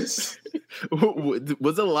bushes?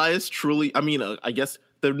 Was Elias truly? I mean, I guess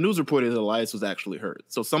the news reported that Elias was actually hurt.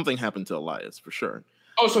 So something happened to Elias for sure.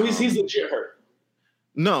 Oh, so he's legit hurt.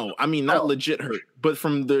 No, I mean, not legit hurt, but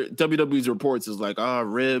from the WWE's reports is like,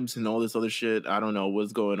 ribs and all this other shit. I don't know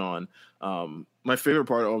what's going on. My favorite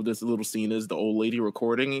part of this little scene is the old lady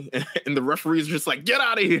recording, and the referee's just like, get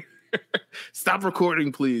out of here. Stop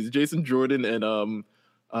recording, please. Jason Jordan and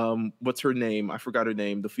what's her name? I forgot her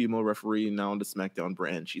name. The female referee now on the SmackDown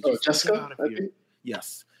brand. She's Jessica?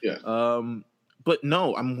 Yes. Yeah. But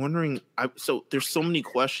no, I'm wondering. So there's so many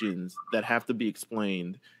questions that have to be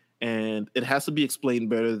explained. And it has to be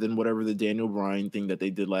explained better than whatever the Daniel Bryan thing that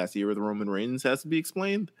they did last year with Roman Reigns has to be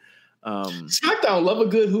explained. SmackDown love a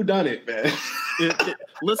good whodunit, man.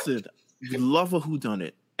 Listen, we love a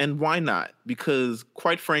whodunit. And why not? Because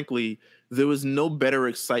quite frankly, there was no better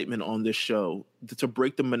excitement on this show to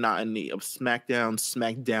break the monotony of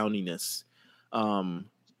SmackDowniness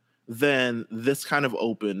than this kind of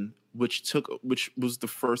open, which was the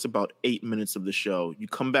first about 8 minutes of the show. You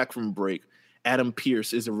come back from break. Adam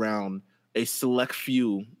Pearce is around a select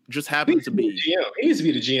few. Just happens to be. He needs to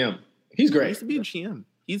be the GM. He's great. He needs to be a GM.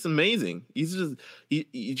 He's amazing. He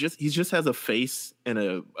just has a face and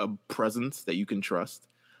a presence that you can trust.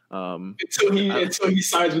 Until he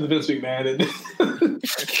sides with Vince McMahon, and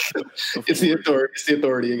it's the authority. It's the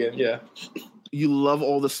authority again. Yeah. You love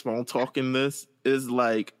all the small talk in this. Is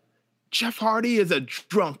like Jeff Hardy is a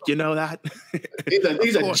drunk. You know that.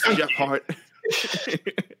 He's a Jeff Hardy.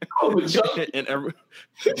 And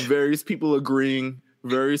various people agreeing,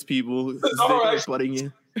 various people butting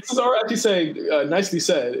in. Cesaro actually saying, nicely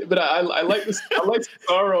said, but I like this. I like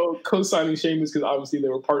Cesaro co-signing Sheamus because obviously they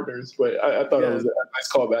were partners, but I thought it was a nice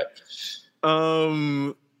callback.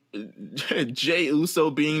 Jay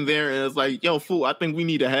Uso being there and it's like, yo, fool, I think we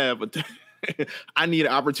need to have I need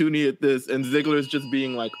an opportunity at this, and Ziggler's just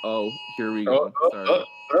being like, oh, here we go.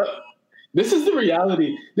 This is the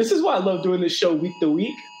reality. This is why I love doing this show week to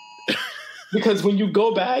week. Because when you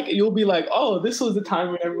go back, you'll be like, oh, this was the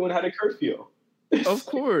time when everyone had a curfew. Of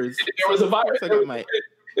course. There was a virus.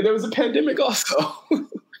 There was a pandemic also.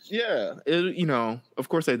 Yeah. Of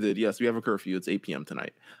course I did. Yes, we have a curfew. It's 8 p.m.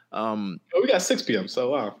 tonight. We got 6 p.m.,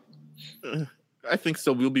 so wow. I think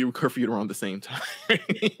so. We'll be curfewed around the same time.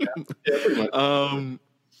 Yeah, pretty much.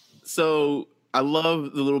 So I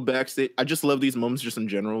love the little backstage. I just love these moments just in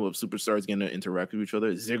general of superstars getting to interact with each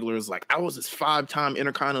other. Ziggler is like, I was this 5-time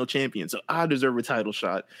Intercontinental champion, so I deserve a title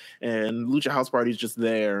shot. And Lucha House Party's just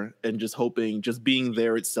there and just hoping, just being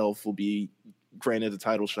there itself will be granted the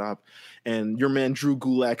title shot. And your man Drew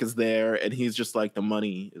Gulak is there, and he's just like, the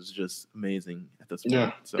money is just amazing at this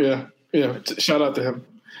point. Yeah. Shout out to him.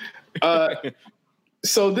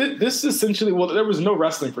 So this essentially, there was no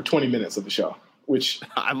wrestling for 20 minutes of the show. Which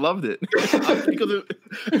I loved it.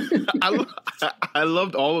 I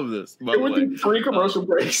loved all of this. There were 3 commercial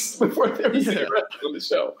breaks before there was any rest on the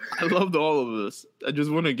show. I loved all of this. I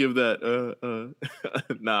just want to give that a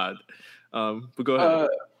nod. But go ahead.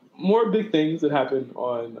 More big things that happened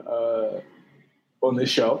on this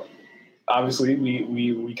show. Obviously,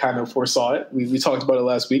 we kind of foresaw it. We talked about it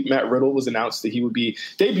last week. Matt Riddle was announced that he would be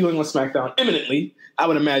debuting on SmackDown imminently. I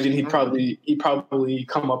would imagine he'd probably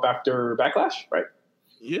come up after Backlash, right?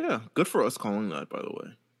 Yeah, good for us calling that, by the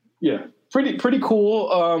way. Yeah, pretty cool.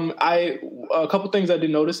 A couple things I did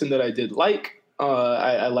notice and that I did like.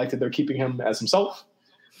 I like that they're keeping him as himself,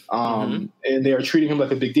 and they are treating him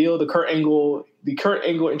like a big deal. The Kurt Angle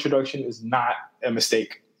introduction is not a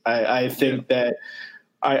mistake. I think that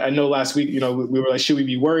I know last week, we were like, should we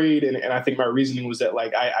be worried? And I think my reasoning was that,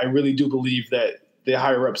 like, I really do believe that the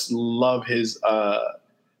higher ups love his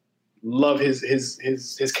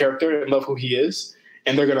character and love who he is,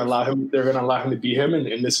 and they're gonna allow him to be him.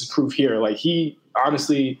 And this is proof here. Like, he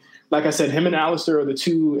honestly, like I said, him and Alistair are the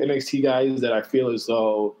two NXT guys that I feel as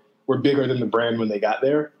though were bigger than the brand when they got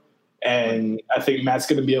there. And I think Matt's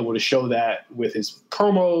going to be able to show that with his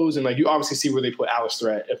promos, and like, you obviously see where they put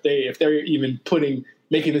Alistair at. If they're even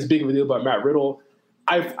making this big of a deal about Matt Riddle,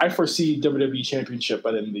 I foresee WWE Championship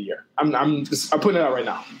by the end of the year. I'm putting it out right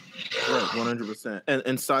now. Right, 100%.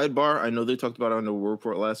 And sidebar, I know they talked about it on the War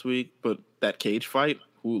Report last week, but that cage fight,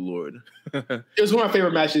 oh Lord, it was one of my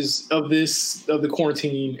favorite matches of the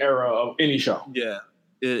quarantine era of any show. Yeah.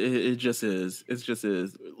 It just is. It just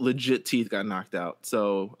is. Legit teeth got knocked out.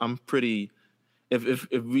 So I'm pretty. If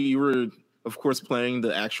we were, of course, playing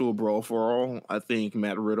the actual Brawl for All, I think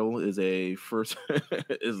Matt Riddle is you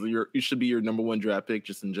should be your number one draft pick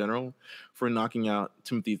just in general for knocking out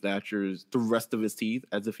Timothy Thatcher's the rest of his teeth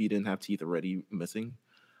as if he didn't have teeth already missing.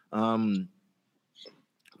 But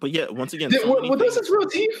yeah, once again, were those his real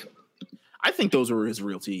teeth? I think those were his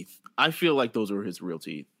real teeth. I feel like those were his real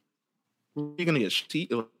teeth. You're gonna get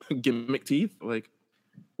gimmick teeth, like.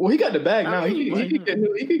 Well, he got the bag now. He could get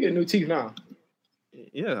new teeth now.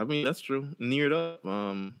 Yeah, I mean that's true. Neared up,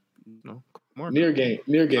 more near game,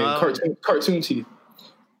 cartoon teeth.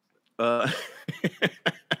 First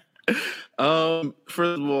of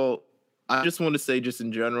all, I just want to say, just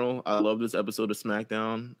in general, I love this episode of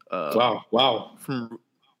SmackDown. Wow.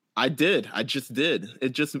 I just did.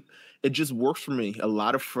 It just works for me. A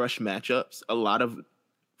lot of fresh matchups, a lot of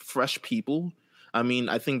fresh people. I mean,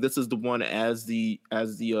 I think this is the one as we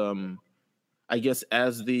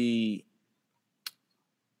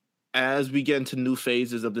get into new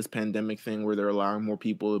phases of this pandemic thing where they're allowing more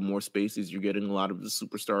people in more spaces, you're getting a lot of the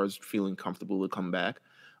superstars feeling comfortable to come back.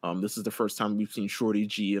 This is the first time we've seen Shorty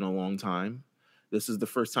G in a long time. This is the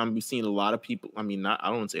first time we've seen a lot of people. I mean, I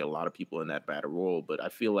don't want to say a lot of people in that battle royal, but I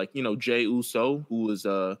feel like, Jey Uso, who is,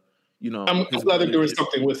 I'm glad they're doing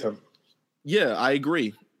something with him. Yeah, I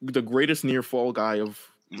agree. The greatest near fall guy of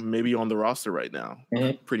maybe on the roster right now,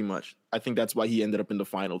 pretty much. I think that's why he ended up in the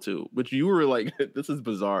final too. But you were like, this is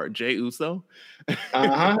bizarre. Jey Uso?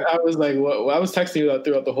 I was like, well, I was texting you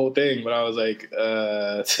throughout the whole thing, but I was like,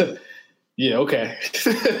 yeah, okay.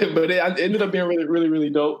 But it ended up being really, really, really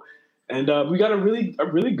dope. And we got a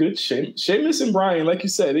really good Sheamus and Bryan, like you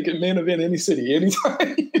said, they can main event any city,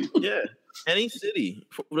 anytime. Yeah, any city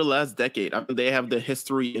for the last decade. I mean, they have the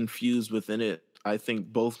history infused within it. I think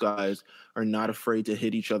both guys are not afraid to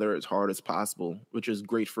hit each other as hard as possible, which is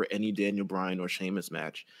great for any Daniel Bryan or Sheamus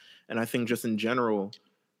match. And I think just in general,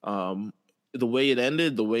 the way it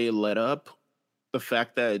ended, the way it led up, the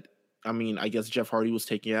fact that, I mean, I guess Jeff Hardy was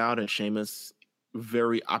taken out and Sheamus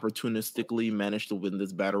very opportunistically managed to win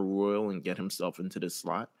this battle royal and get himself into this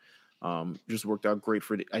slot. Just worked out great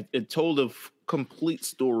for it told a complete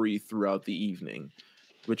story throughout the evening,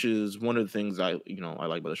 which is one of the things I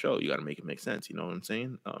like about the show. You got to make it make sense. You know what I'm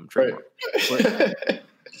saying? Trademark. Right.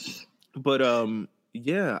 But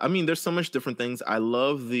yeah, I mean, there's so much different things. I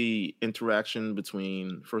love the interaction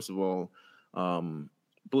between, first of all,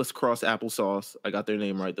 Bliss Cross Applesauce. I got their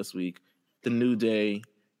name right this week. The New Day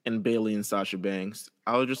and Bayley and Sasha Banks.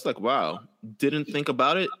 I was just like, wow, didn't think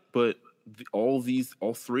about it, but all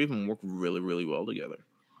three of them work really, really well together.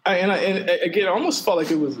 And again, it almost felt like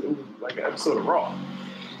it was like an episode of Raw.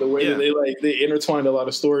 The way that they intertwined a lot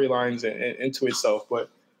of storylines into itself, but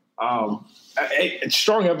a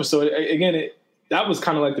strong episode. Again, that was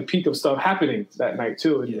kind of like the peak of stuff happening that night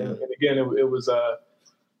too. And again, it was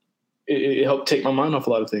it helped take my mind off a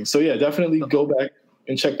lot of things. So yeah, definitely go back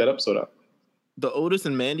and check that episode out. The Otis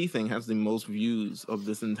and Mandy thing has the most views of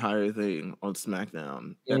this entire thing on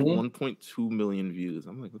SmackDown at 1.2 million views.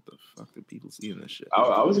 I'm like, what the fuck do people see in this shit?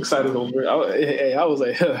 I was excited over it. I was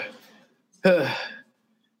like, I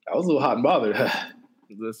was a little hot and bothered.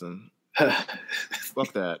 Listen,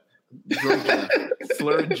 fuck that.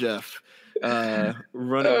 Slurred Jeff. Running.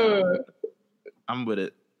 I'm with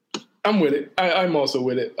it. I'm also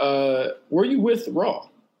with it. Were you with Raw?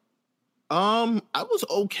 I was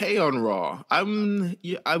okay on Raw. I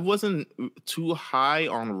wasn't too high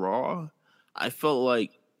on Raw. I felt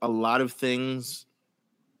like a lot of things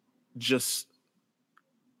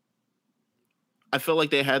I felt like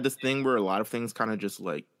they had this thing where a lot of things kind of just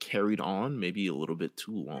like carried on, maybe a little bit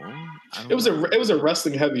too long. It was a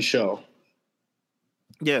wrestling heavy show.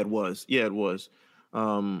 Yeah, it was.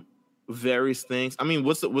 Various things. I mean,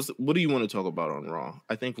 what do you want to talk about on Raw?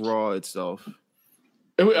 I think Raw itself.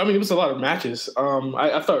 It was a lot of matches.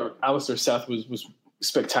 I thought Alistair Seth was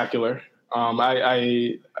spectacular.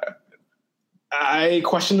 I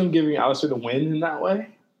question them giving Alistair the win in that way.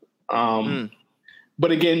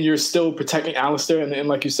 But again, you're still protecting Alistair, and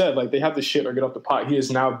like you said, like they have the shit or get off the pot. He has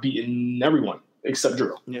now beaten everyone except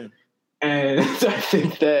Drew. Yeah. And I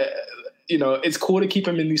think that, it's cool to keep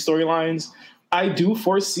him in these storylines. I do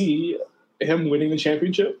foresee him winning the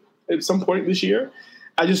championship at some point this year.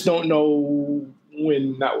 I just don't know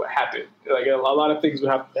when that would happen. Like a lot of things would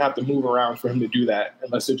have to move around for him to do that,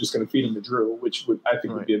 unless they're just going to feed him to Drew, which I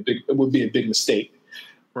think would be a big mistake.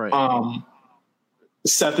 Right.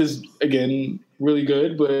 Seth is again really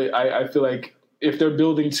good, but I feel like if they're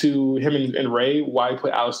building to him and Ray, why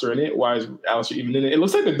put Alistair in it? Why is Alistair even in it? It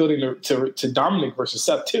looks like they're building to Dominic versus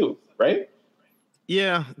Seth too, right?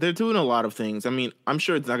 Yeah, they're doing a lot of things. I mean, I'm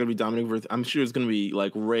sure it's not going to be Dominic versus. I'm sure it's going to be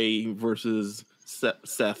like Ray versus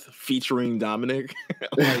Seth featuring Dominic,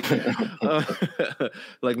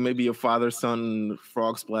 like maybe a father-son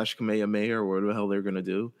frog splash Kamehameha or whatever the hell they're going to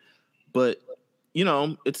do. But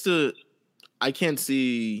I can't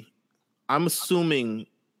see. I'm assuming,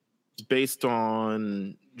 based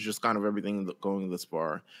on just kind of everything going this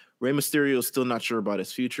far, Rey Mysterio is still not sure about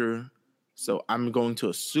his future. So I'm going to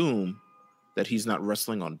assume that he's not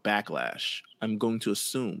wrestling on Backlash. I'm going to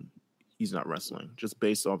assume he's not wrestling just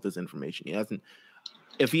based off this information. He hasn't.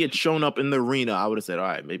 If he had shown up in the arena, I would have said, all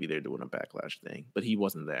right, maybe they're doing a Backlash thing, but he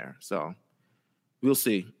wasn't there. So we'll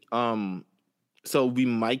see. So we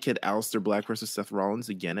might get Aleister Black versus Seth Rollins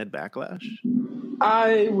again at Backlash.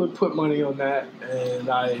 I would put money on that, and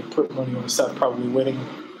I put money on Seth probably winning,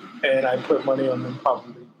 and I put money on them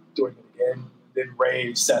probably doing it again. Then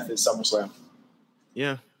Ray, Seth at SummerSlam.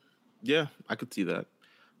 Yeah, I could see that.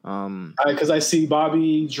 Because I see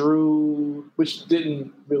Bobby, Drew, which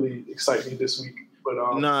didn't really excite me this week. But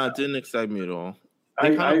it didn't excite me at all.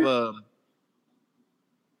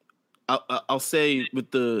 I'll say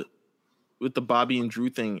with the Bobby and Drew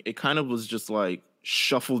thing, it kind of was just like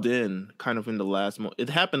shuffled in kind of in the last moment. It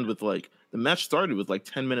happened with the match started with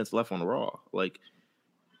 10 minutes left on Raw. Like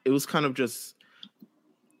it was kind of just,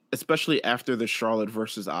 especially after the Charlotte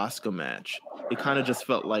versus Asuka match, it kind of just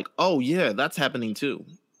felt like, oh yeah, that's happening too.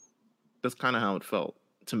 That's kind of how it felt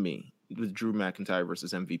to me with Drew McIntyre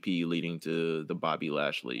versus MVP leading to the Bobby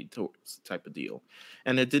Lashley type of deal.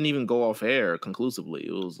 And it didn't even go off air conclusively.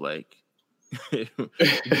 It was like,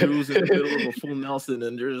 Drew's in the middle of a full Nelson,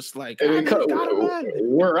 and they're just like,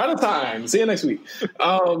 we're out of time. See you next week.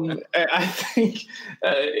 I think,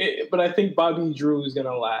 but I think Bobby and Drew is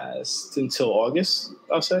gonna last until August.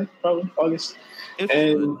 I'll say probably August.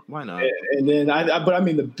 Why not? And then, but I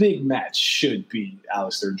mean, the big match should be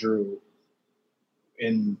Aleister Drew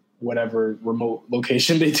in whatever remote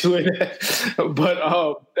location they do it at. But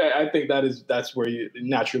I think that's where you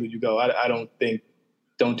naturally go. I don't do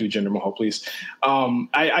Jinder Mahal, please.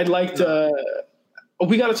 I'd like to.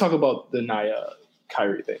 We got to talk about the Nia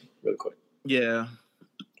Kyrie thing real quick. Yeah.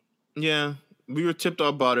 We were tipped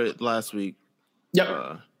off about it last week.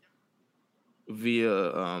 Yep.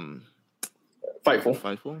 Via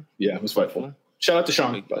Fightful. Yeah, it was Fightful. Shout out to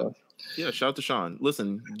Sean. Yeah, shout out to Sean.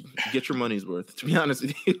 Listen, get your money's worth. To be honest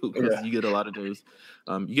with you, because you get a lot of news.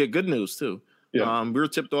 You get good news too. Yeah. We were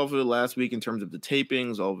tipped off of it last week in terms of the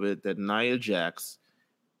tapings, all of it. That Nia Jax,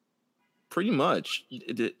 pretty much,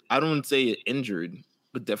 I don't say it injured,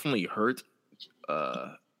 but definitely hurt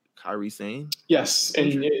Kairi Sane. Yes.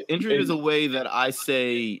 Injured is a way that I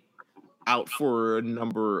say out for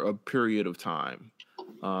a period of time.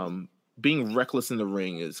 Being reckless in the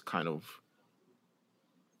ring is kind of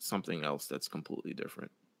something else that's completely different.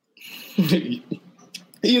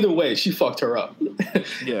 Either way, she fucked her up.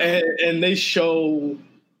 Yeah. And they show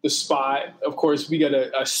the spot. Of course, we got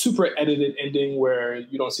a super edited ending where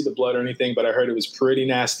you don't see the blood or anything, but I heard it was pretty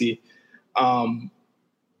nasty. Reckless.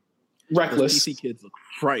 DC kids look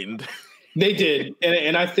frightened. They did.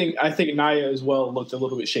 And I think Nia as well looked a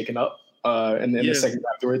little bit shaken up in the second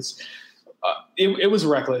afterwards. It was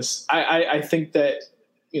reckless. I think that,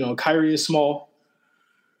 Kyrie is small,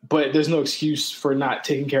 but there's no excuse for not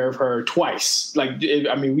taking care of her twice.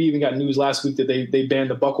 We even got news last week that they banned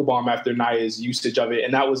the buckle bomb after Nia's usage of it.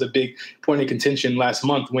 And that was a big point of contention last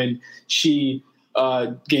month when she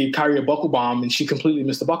gave Kyrie a buckle bomb and she completely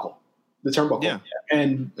missed the turnbuckle,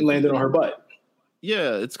 and landed on her butt.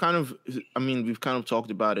 Yeah, it's kind of, we've kind of talked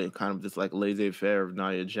about it, kind of this laissez-faire of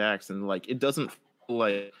Nia Jax, and it doesn't feel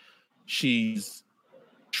like she's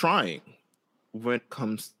trying when it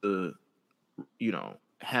comes to,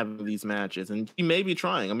 having these matches, and she may be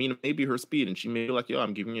trying. I mean, it may be her speed, and she may be like, "Yo,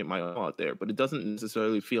 I'm giving it my all out there," but it doesn't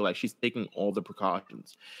necessarily feel like she's taking all the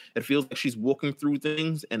precautions. It feels like she's walking through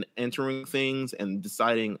things and entering things and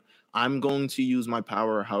deciding, "I'm going to use my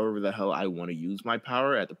power however the hell I want to use my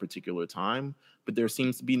power at the particular time." But there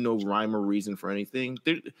seems to be no rhyme or reason for anything.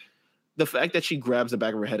 The fact that she grabs the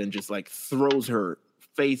back of her head and just like throws her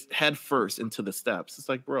face head first into the steps, it's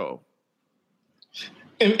like, bro.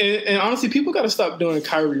 And honestly, people got to stop doing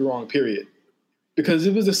Kyrie wrong. Period. Because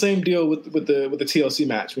it was the same deal with the TLC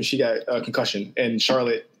match when she got a concussion and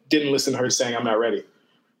Charlotte didn't listen to her saying, "I'm not ready."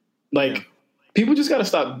 Like, people just got to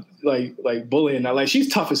stop like bullying that. Like,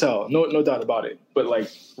 she's tough as hell, no doubt about it. But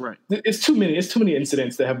like, right, it's too many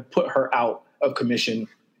incidents that have put her out of commission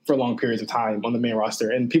for long periods of time on the main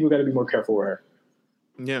roster, and people got to be more careful with her.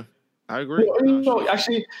 Yeah, I agree.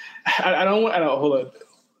 Actually, I don't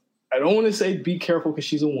want to say be careful because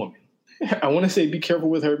she's a woman. I want to say be careful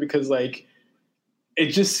with her because like it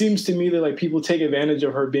just seems to me that like people take advantage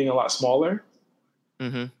of her being a lot smaller.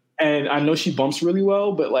 Mm-hmm. And I know she bumps really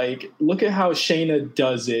well, but like look at how Shayna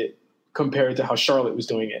does it compared to how Charlotte was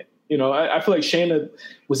doing it. You know, I feel like Shayna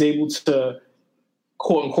was able to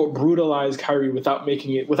quote unquote brutalize Kyrie without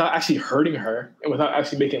actually hurting her and without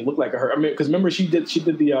actually making it look like a hurt. I mean, because remember she did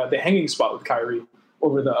the hanging spot with Kyrie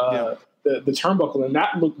over the turnbuckle, and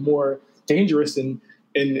that looked more dangerous than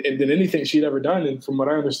anything she'd ever done. And from what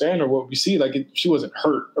I understand or what we see, like she wasn't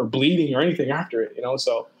hurt or bleeding or anything after it, you know.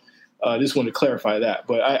 So just wanted to clarify that.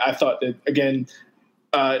 But I thought that again,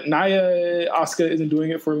 Nia Asuka isn't doing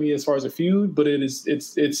it for me as far as a feud, but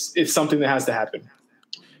it's something that has to happen.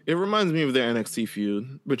 It reminds me of the NXT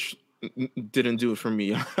feud, which didn't do it for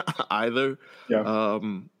me either. Yeah.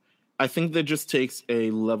 I think that just takes a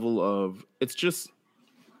level of it's just.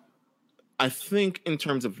 I think in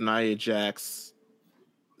terms of Nia Jax,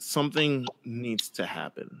 something needs to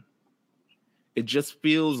happen. It just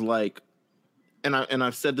feels like, and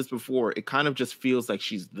I've said this before, it kind of just feels like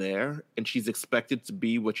she's there and she's expected to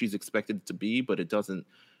be what she's expected to be, but it doesn't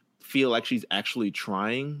feel like she's actually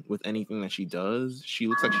trying with anything that she does. She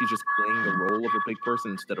looks like she's just playing the role of a big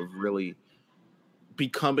person instead of really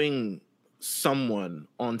becoming someone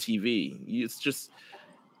on TV. It's just...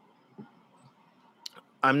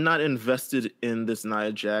 I'm not invested in this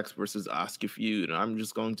Nia Jax versus Asuka feud. And I'm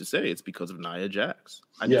just going to say it's because of Nia Jax.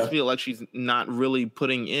 I just feel like she's not really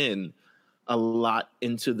putting in a lot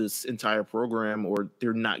into this entire program, or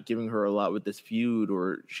they're not giving her a lot with this feud,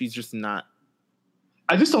 or she's just not.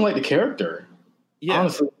 I just don't like the character. Yeah.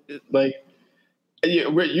 Honestly, like,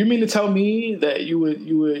 you mean to tell me that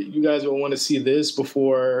you guys would want to see this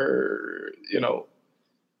before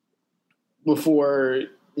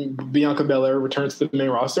Bianca Belair returns to the main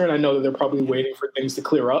roster? And I know that they're probably waiting for things to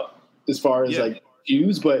clear up as far as like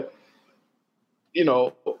views, but you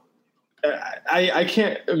know, I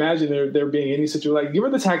can't imagine there being any situation like give her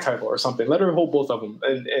the tag title or something. Let her hold both of them,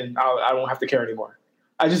 and I don't have to care anymore.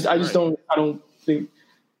 I don't think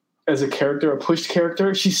as a character, a pushed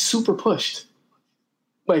character, she's super pushed.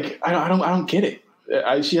 Like I don't get it.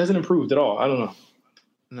 She hasn't improved at all. I don't know.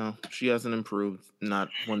 No, she hasn't improved, not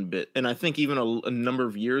one bit. And I think even a number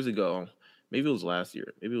of years ago, maybe it was last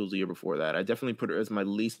year, maybe it was the year before that, I definitely put her as my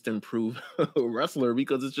least improved wrestler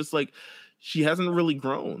because it's just like she hasn't really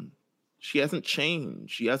grown. She hasn't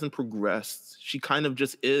changed. She hasn't progressed. She kind of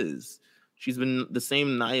just is. She's been the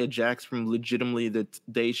same Nia Jax from legitimately the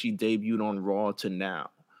day she debuted on Raw to now.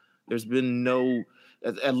 There's been no,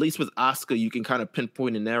 at least with Asuka, you can kind of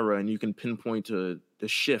pinpoint an era and you can pinpoint to the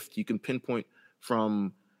shift. You can pinpoint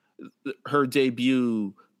from her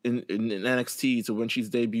debut in NXT to when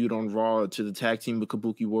she's debuted on Raw to the tag team with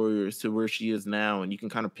Kabuki Warriors to where she is now, and you can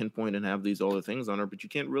kind of pinpoint and have these other things on her, but you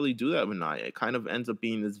can't really do that with Nia. It kind of ends up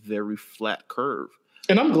being this very flat curve.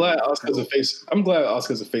 And I'm glad Asuka's a face. I'm glad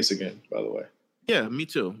Asuka's a face again, by the way. Yeah, me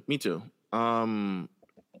too.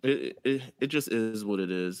 It just is what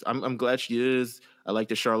it is. I'm glad she is. I like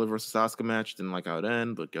the Charlotte versus Asuka match. Didn't like how it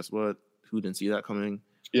ended, but guess what? Who didn't see that coming?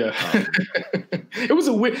 Yeah, it was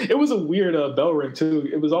a weird bell ring too.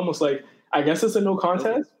 It was almost like I guess it's a no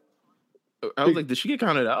contest. I was like, did she get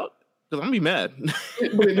counted out? Because I'm gonna be mad. I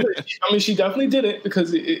mean, she definitely did it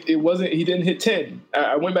because it wasn't. He didn't hit 10.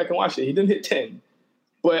 I went back and watched it. He didn't hit 10,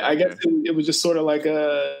 but I guess it was just sort of like he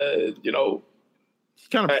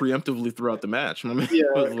kind of preemptively throughout the match. I mean, yeah,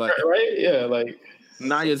 like, right? Yeah, like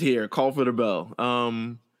Nia's here. Call for the bell.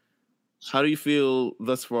 How do you feel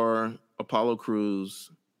thus far? Apollo Crews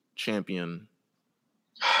champion.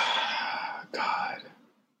 God.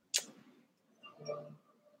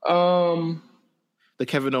 the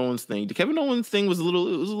Kevin Owens thing. The Kevin Owens thing was a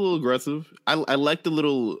little aggressive. I liked the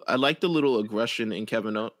little aggression in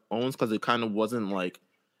Kevin Owens because it kind of wasn't like,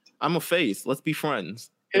 I'm a face, let's be friends.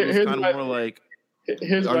 It was kind of more like,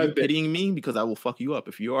 are you pitying me? Because I will fuck you up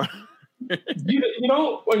if you are. you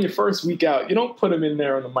don't, on your first week out, you don't put him in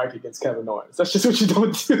there on the mic against Kevin Owens. That's just what you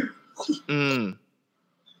don't do.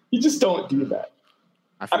 You just don't do that.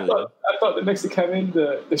 I thought the next to Kevin,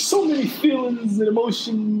 there's so many feelings and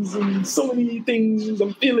emotions and so many things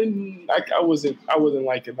I'm feeling. I wasn't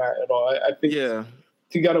liking that at all. I think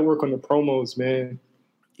he got to work on the promos, man.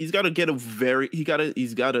 He's got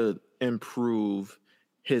to improve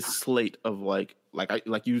his slate of like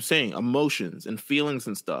you were saying, emotions and feelings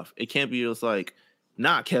and stuff. It can't be just like,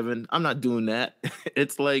 nah, Kevin, I'm not doing that.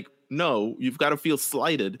 It's like, no, you've got to feel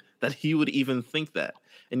slighted that he would even think that.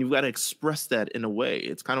 And you've got to express that in a way.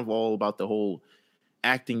 It's kind of all about the whole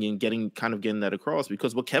acting and getting that across.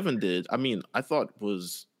 Because what Kevin did, I mean, I thought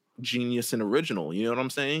was genius and original. You know what I'm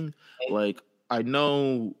saying? Like, I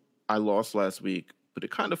know I lost last week, but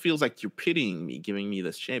it kind of feels like you're pitying me, giving me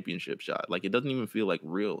this championship shot. Like, it doesn't even feel like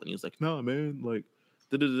real. And he's like, no, man, like,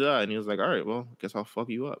 da-da-da-da. And he was like, all right, well, I guess I'll fuck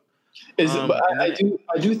you up. I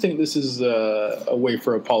do think this is a way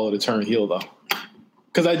for Apollo to turn heel, though.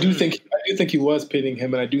 Because I do think he was pitying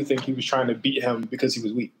him, and I do think he was trying to beat him because he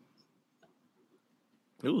was weak.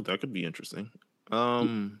 Ooh, that could be interesting. That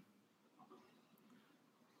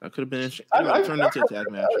could have been interesting. I've turned into a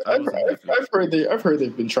tag match. I've heard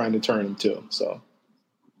they've been trying to turn him too. So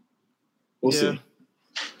we'll see.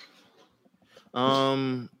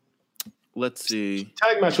 Let's see.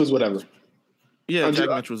 Tag match was whatever. Yeah, tag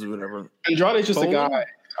match was whatever. Andrade's just a guy.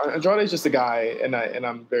 Andrade's just a guy, and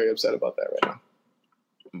I'm very upset about that right now.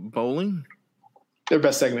 Bowling? Their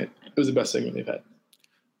best segment. It was the best segment they've had.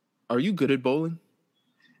 Are you good at bowling?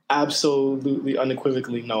 Absolutely,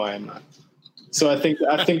 unequivocally, no, I am not. So I think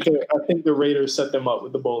the Raiders set them up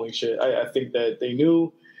with the bowling shit. I think that they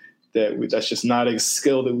knew that that's just not a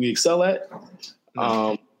skill that we excel at.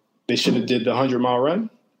 They should have did the 100-mile run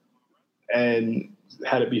and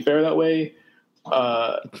had it be fair that way.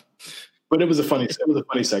 But it was a funny segment.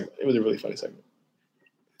 It was a really funny segment.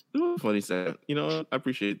 Funny segment. You know, I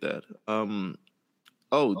appreciate that.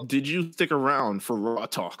 Did you stick around for Raw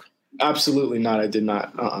Talk? Absolutely not. I did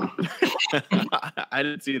not. I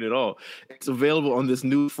didn't see it at all. It's available on this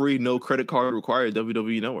new free, no credit card required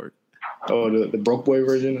WWE network. Oh, the broke boy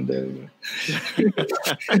version. You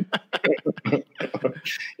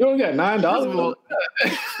only got $9.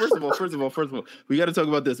 First of all, we got to talk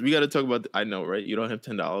about this. I know, right? You don't have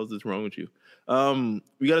 $10. What's wrong with you?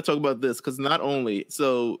 We got to talk about this because not only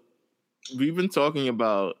we've been talking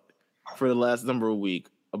about for the last number of weeks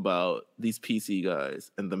about these PC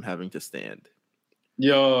guys and them having to stand.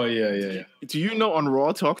 Yo, yeah. Do you know on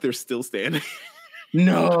Raw Talk they're still standing?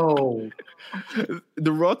 No.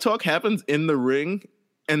 The Raw Talk happens in the ring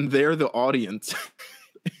and they're the audience.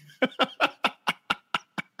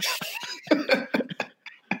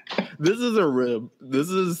 This is a rib. This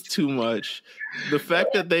is too much. The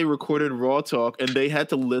fact that they recorded Raw Talk and they had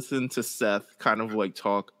to listen to Seth kind of like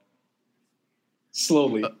talk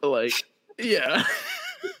slowly. Yeah.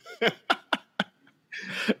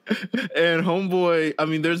 And homeboy, I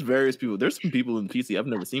mean, there's various people. There's some people in PC I've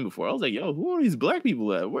never seen before. I was like, yo, who are these black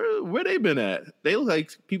people at? Where they been at? They look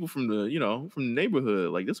like people from the neighborhood.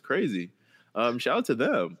 Like, that's crazy. Shout out to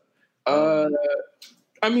them. I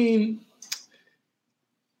mean,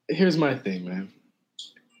 here's my thing, man.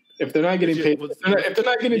 If they're not getting paid,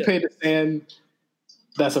 paid to stand,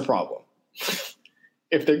 that's a problem.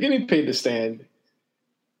 If they're getting paid to stand,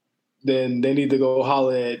 then they need to go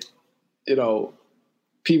holler at,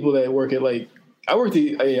 people that work at I worked at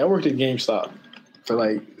GameStop for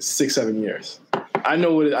 6-7 years. I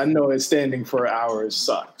know standing for hours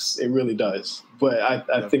sucks. It really does. But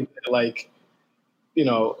I think that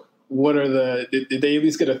what are did they at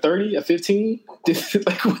least get a 30, a 15?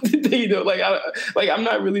 What did they do? I'm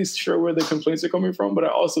not really sure where the complaints are coming from, but I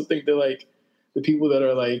also think that the people that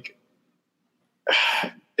are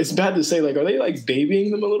it's bad to say, are they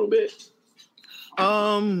babying them a little bit?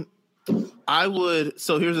 I would.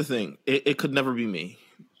 So here's the thing. It could never be me.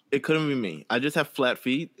 It couldn't be me. I just have flat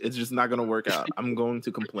feet. It's just not going to work out. I'm going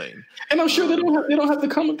to complain. And I'm sure they don't have to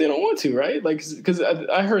come if they don't want to, right? Because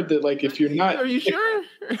I heard that if you're not. Are you sure?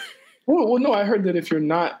 Well, no. I heard that if you're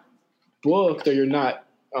not booked or you're not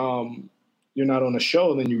on a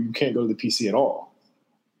show, then you can't go to the PC at all.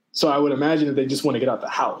 So I would imagine that they just want to get out the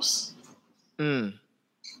house.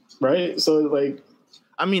 Right? So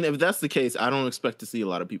I mean, if that's the case, I don't expect to see a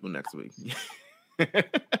lot of people next week.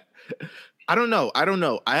 I don't know.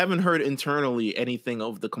 I haven't heard internally anything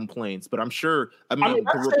of the complaints, but I'm sure. I mean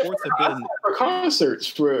the reports have been for concerts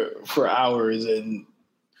for hours, and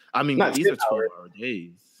I mean not these are 10 hours. 12-hour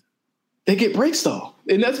days. They get breaks though,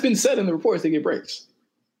 and that's been said in the reports. They get breaks.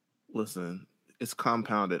 Listen, it's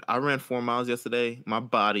compounded. I ran 4 miles yesterday. My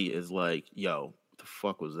body is like, yo, what the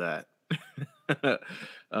fuck was that?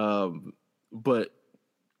 But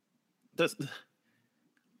that's.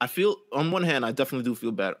 I feel, on one hand, I definitely do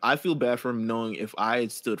feel bad. I feel bad for him knowing if I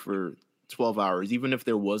had stood for 12 hours, even if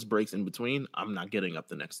there was breaks in between, I'm not getting up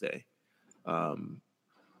the next day. And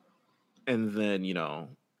then,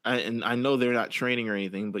 I know they're not training or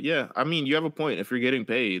anything, but yeah, I mean, you have a point. If you're getting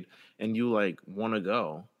paid and you like want to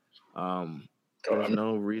go, there's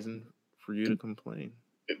no reason for you to complain.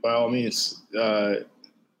 By all means, I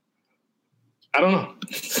don't know.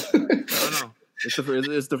 It's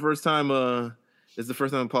the first time. It's the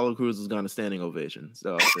first time Apollo Crews has gotten a standing ovation.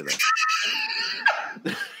 So I'll say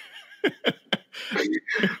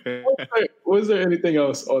that. Was there anything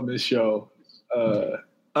else on this show?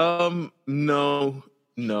 No,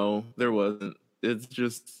 there wasn't. It's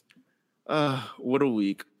just, what a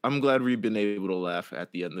week. I'm glad we've been able to laugh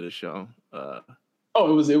at the end of the show. It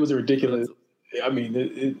was a ridiculous. I mean,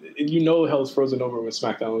 Hell's Frozen Over with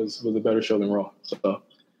SmackDown was a better show than Raw. So.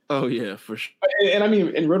 Oh yeah, for sure. And I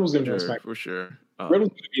mean, and Riddle's gonna be on SmackDown for sure. Riddle's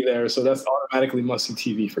gonna be there, so that's automatically must-see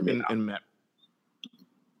TV for me. And Matt,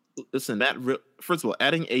 listen, first of all,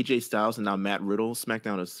 adding AJ Styles and now Matt Riddle,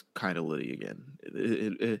 SmackDown is kind of litty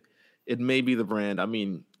again. It may be the brand. I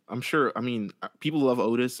mean, I'm sure. I mean, people love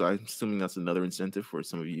Otis, so I'm assuming that's another incentive for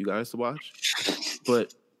some of you guys to watch.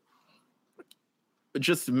 But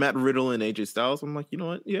just Matt Riddle and AJ Styles, I'm like, you know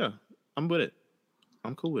what? Yeah, I'm with it.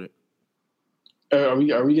 I'm cool with it. Are we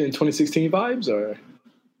getting 2016 vibes or?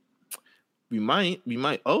 We might.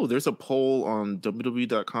 Oh, there's a poll on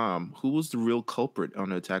WWE.com. Who was the real culprit on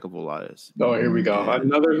the attack of Elias? Oh, here we go.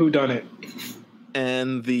 Another whodunit.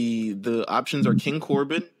 And the options are King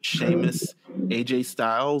Corbin, Sheamus, AJ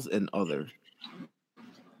Styles, and other.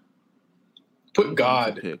 Put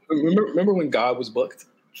God. Remember when God was booked?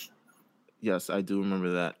 Yes, I do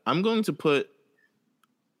remember that. I'm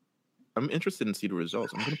interested in see the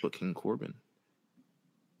results. I'm going to put King Corbin.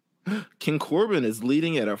 King Corbin is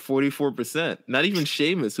leading at a 44%. Not even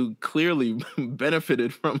Sheamus, who clearly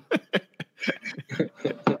benefited from.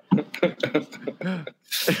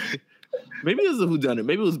 Maybe it was a whodunit.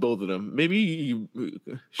 Maybe it was both of them. Maybe.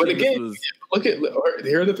 But again,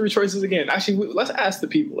 here are the three choices again. Actually, let's ask the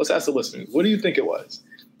people. Let's ask the listeners. What do you think it was?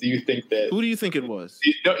 Do you think that? Who do you think it was?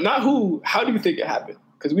 Not who. How do you think it happened?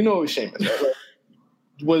 Because we know it was Sheamus. Right?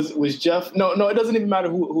 Was Jeff? No. It doesn't even matter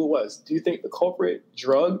who it was. Do you think the culprit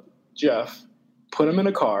drugged Jeff, put him in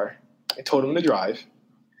a car, and told him to drive?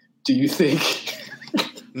 Do you think?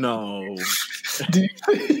 No. Do you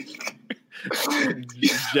think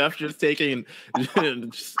Jeff just taking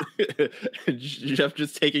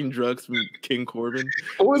drugs from King Corbin?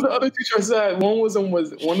 What was the other two choices? One of them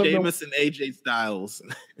was Sheamus and AJ Styles.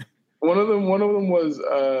 One of them was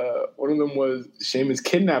Sheamus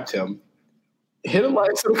kidnapped him, hit a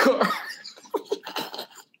light to the car,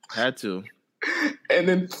 had to, and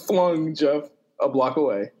then flung Jeff a block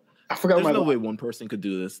away. I forgot. There's no way one person could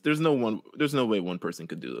do this. There's no way one person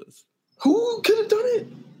could do this. Who could have done it?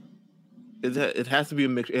 It has to be a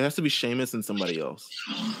mixture. It has to be Sheamus and somebody else.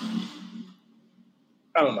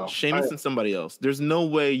 I don't know. Sheamus and somebody else. There's no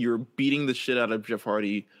way you're beating the shit out of Jeff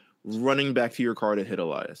Hardy, running back to your car to hit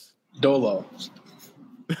Elias. Dolo.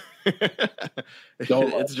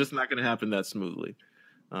 It's just not going to happen that smoothly.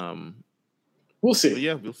 We'll see. But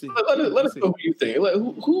yeah, we'll see. Let us know what you think.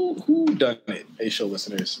 Who done it, A-Show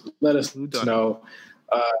listeners? Let us know.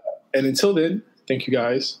 And until then, thank you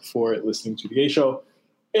guys for listening to the A-Show.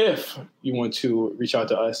 If you want to reach out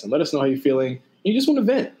to us and let us know how you're feeling, and you just want to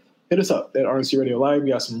vent, hit us up at RNC Radio Live. We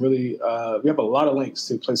got some really, we have a lot of links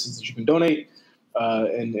to places that you can donate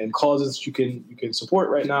and causes that you can support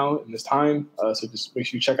right now in this time. So just make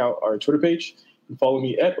sure you check out our Twitter page. You can follow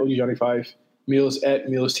me at OGJohnny5, Meelz at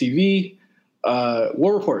Meelz TV.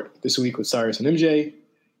 War Report this week with Cyrus and MJ,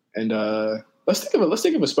 and let's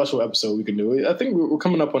think of a special episode we can do. I think we're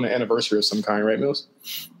coming up on an anniversary of some kind, right, Meelz?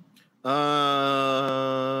 You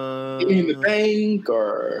mean the bank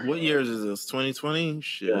or what years is this? 2020?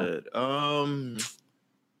 Shit. Yeah.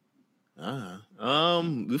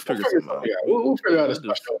 We'll figure something out. Yeah, we'll figure out a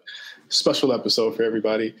special episode for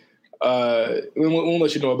everybody. We won't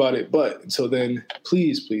let you know about it, but until then,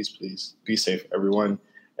 please be safe, everyone.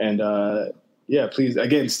 And yeah, please,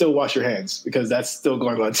 again, still wash your hands because that's still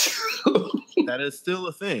going on. That is still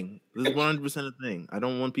a thing. This is 100% a thing. I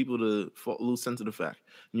don't want people to lose sense of the fact.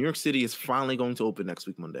 New York City is finally going to open next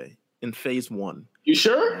week, Monday, in phase 1. You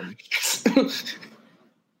sure?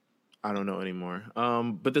 I don't know anymore.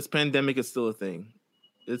 But this pandemic is still a thing.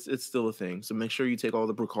 It's still a thing. So make sure you take all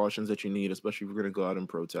the precautions that you need, especially if you're going to go out and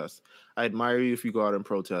protest. I admire you if you go out and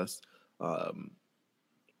protest.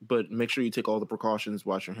 But make sure you take all the precautions,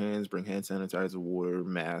 wash your hands, bring hand sanitizer, water,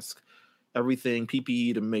 mask, everything,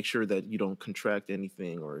 PPE to make sure that you don't contract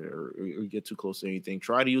anything or get too close to anything.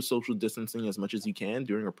 Try to use social distancing as much as you can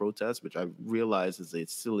during a protest, which I realize is a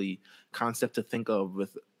silly concept to think of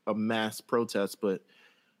with a mass protest, but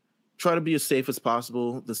try to be as safe as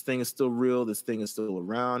possible. This thing is still real. This thing is still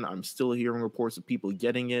around. I'm still hearing reports of people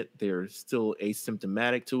getting it. They're still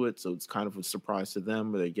asymptomatic to it, so it's kind of a surprise to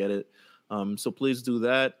them where they get it. So please do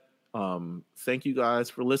that. Thank you guys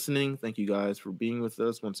for listening. Thank you guys for being with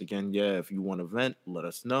us. Once again, if you want to vent, let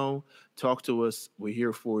us know. Talk to us. We're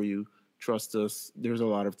here for you. Trust us. There's a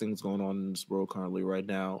lot of things going on in this world currently right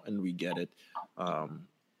now, and we get it.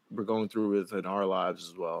 We're going through it in our lives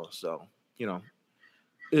as well. So,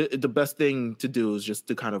 the best thing to do is just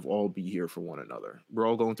to kind of all be here for one another. We're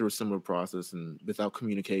all going through a similar process, and without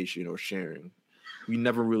communication or sharing, we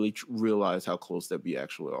never really realize how close that we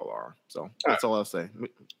actually all are. So that's all I'll say.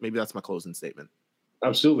 Maybe that's my closing statement.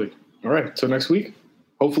 Absolutely. All right. So next week,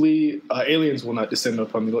 hopefully aliens will not descend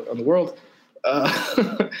upon the world.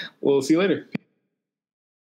 We'll see you later.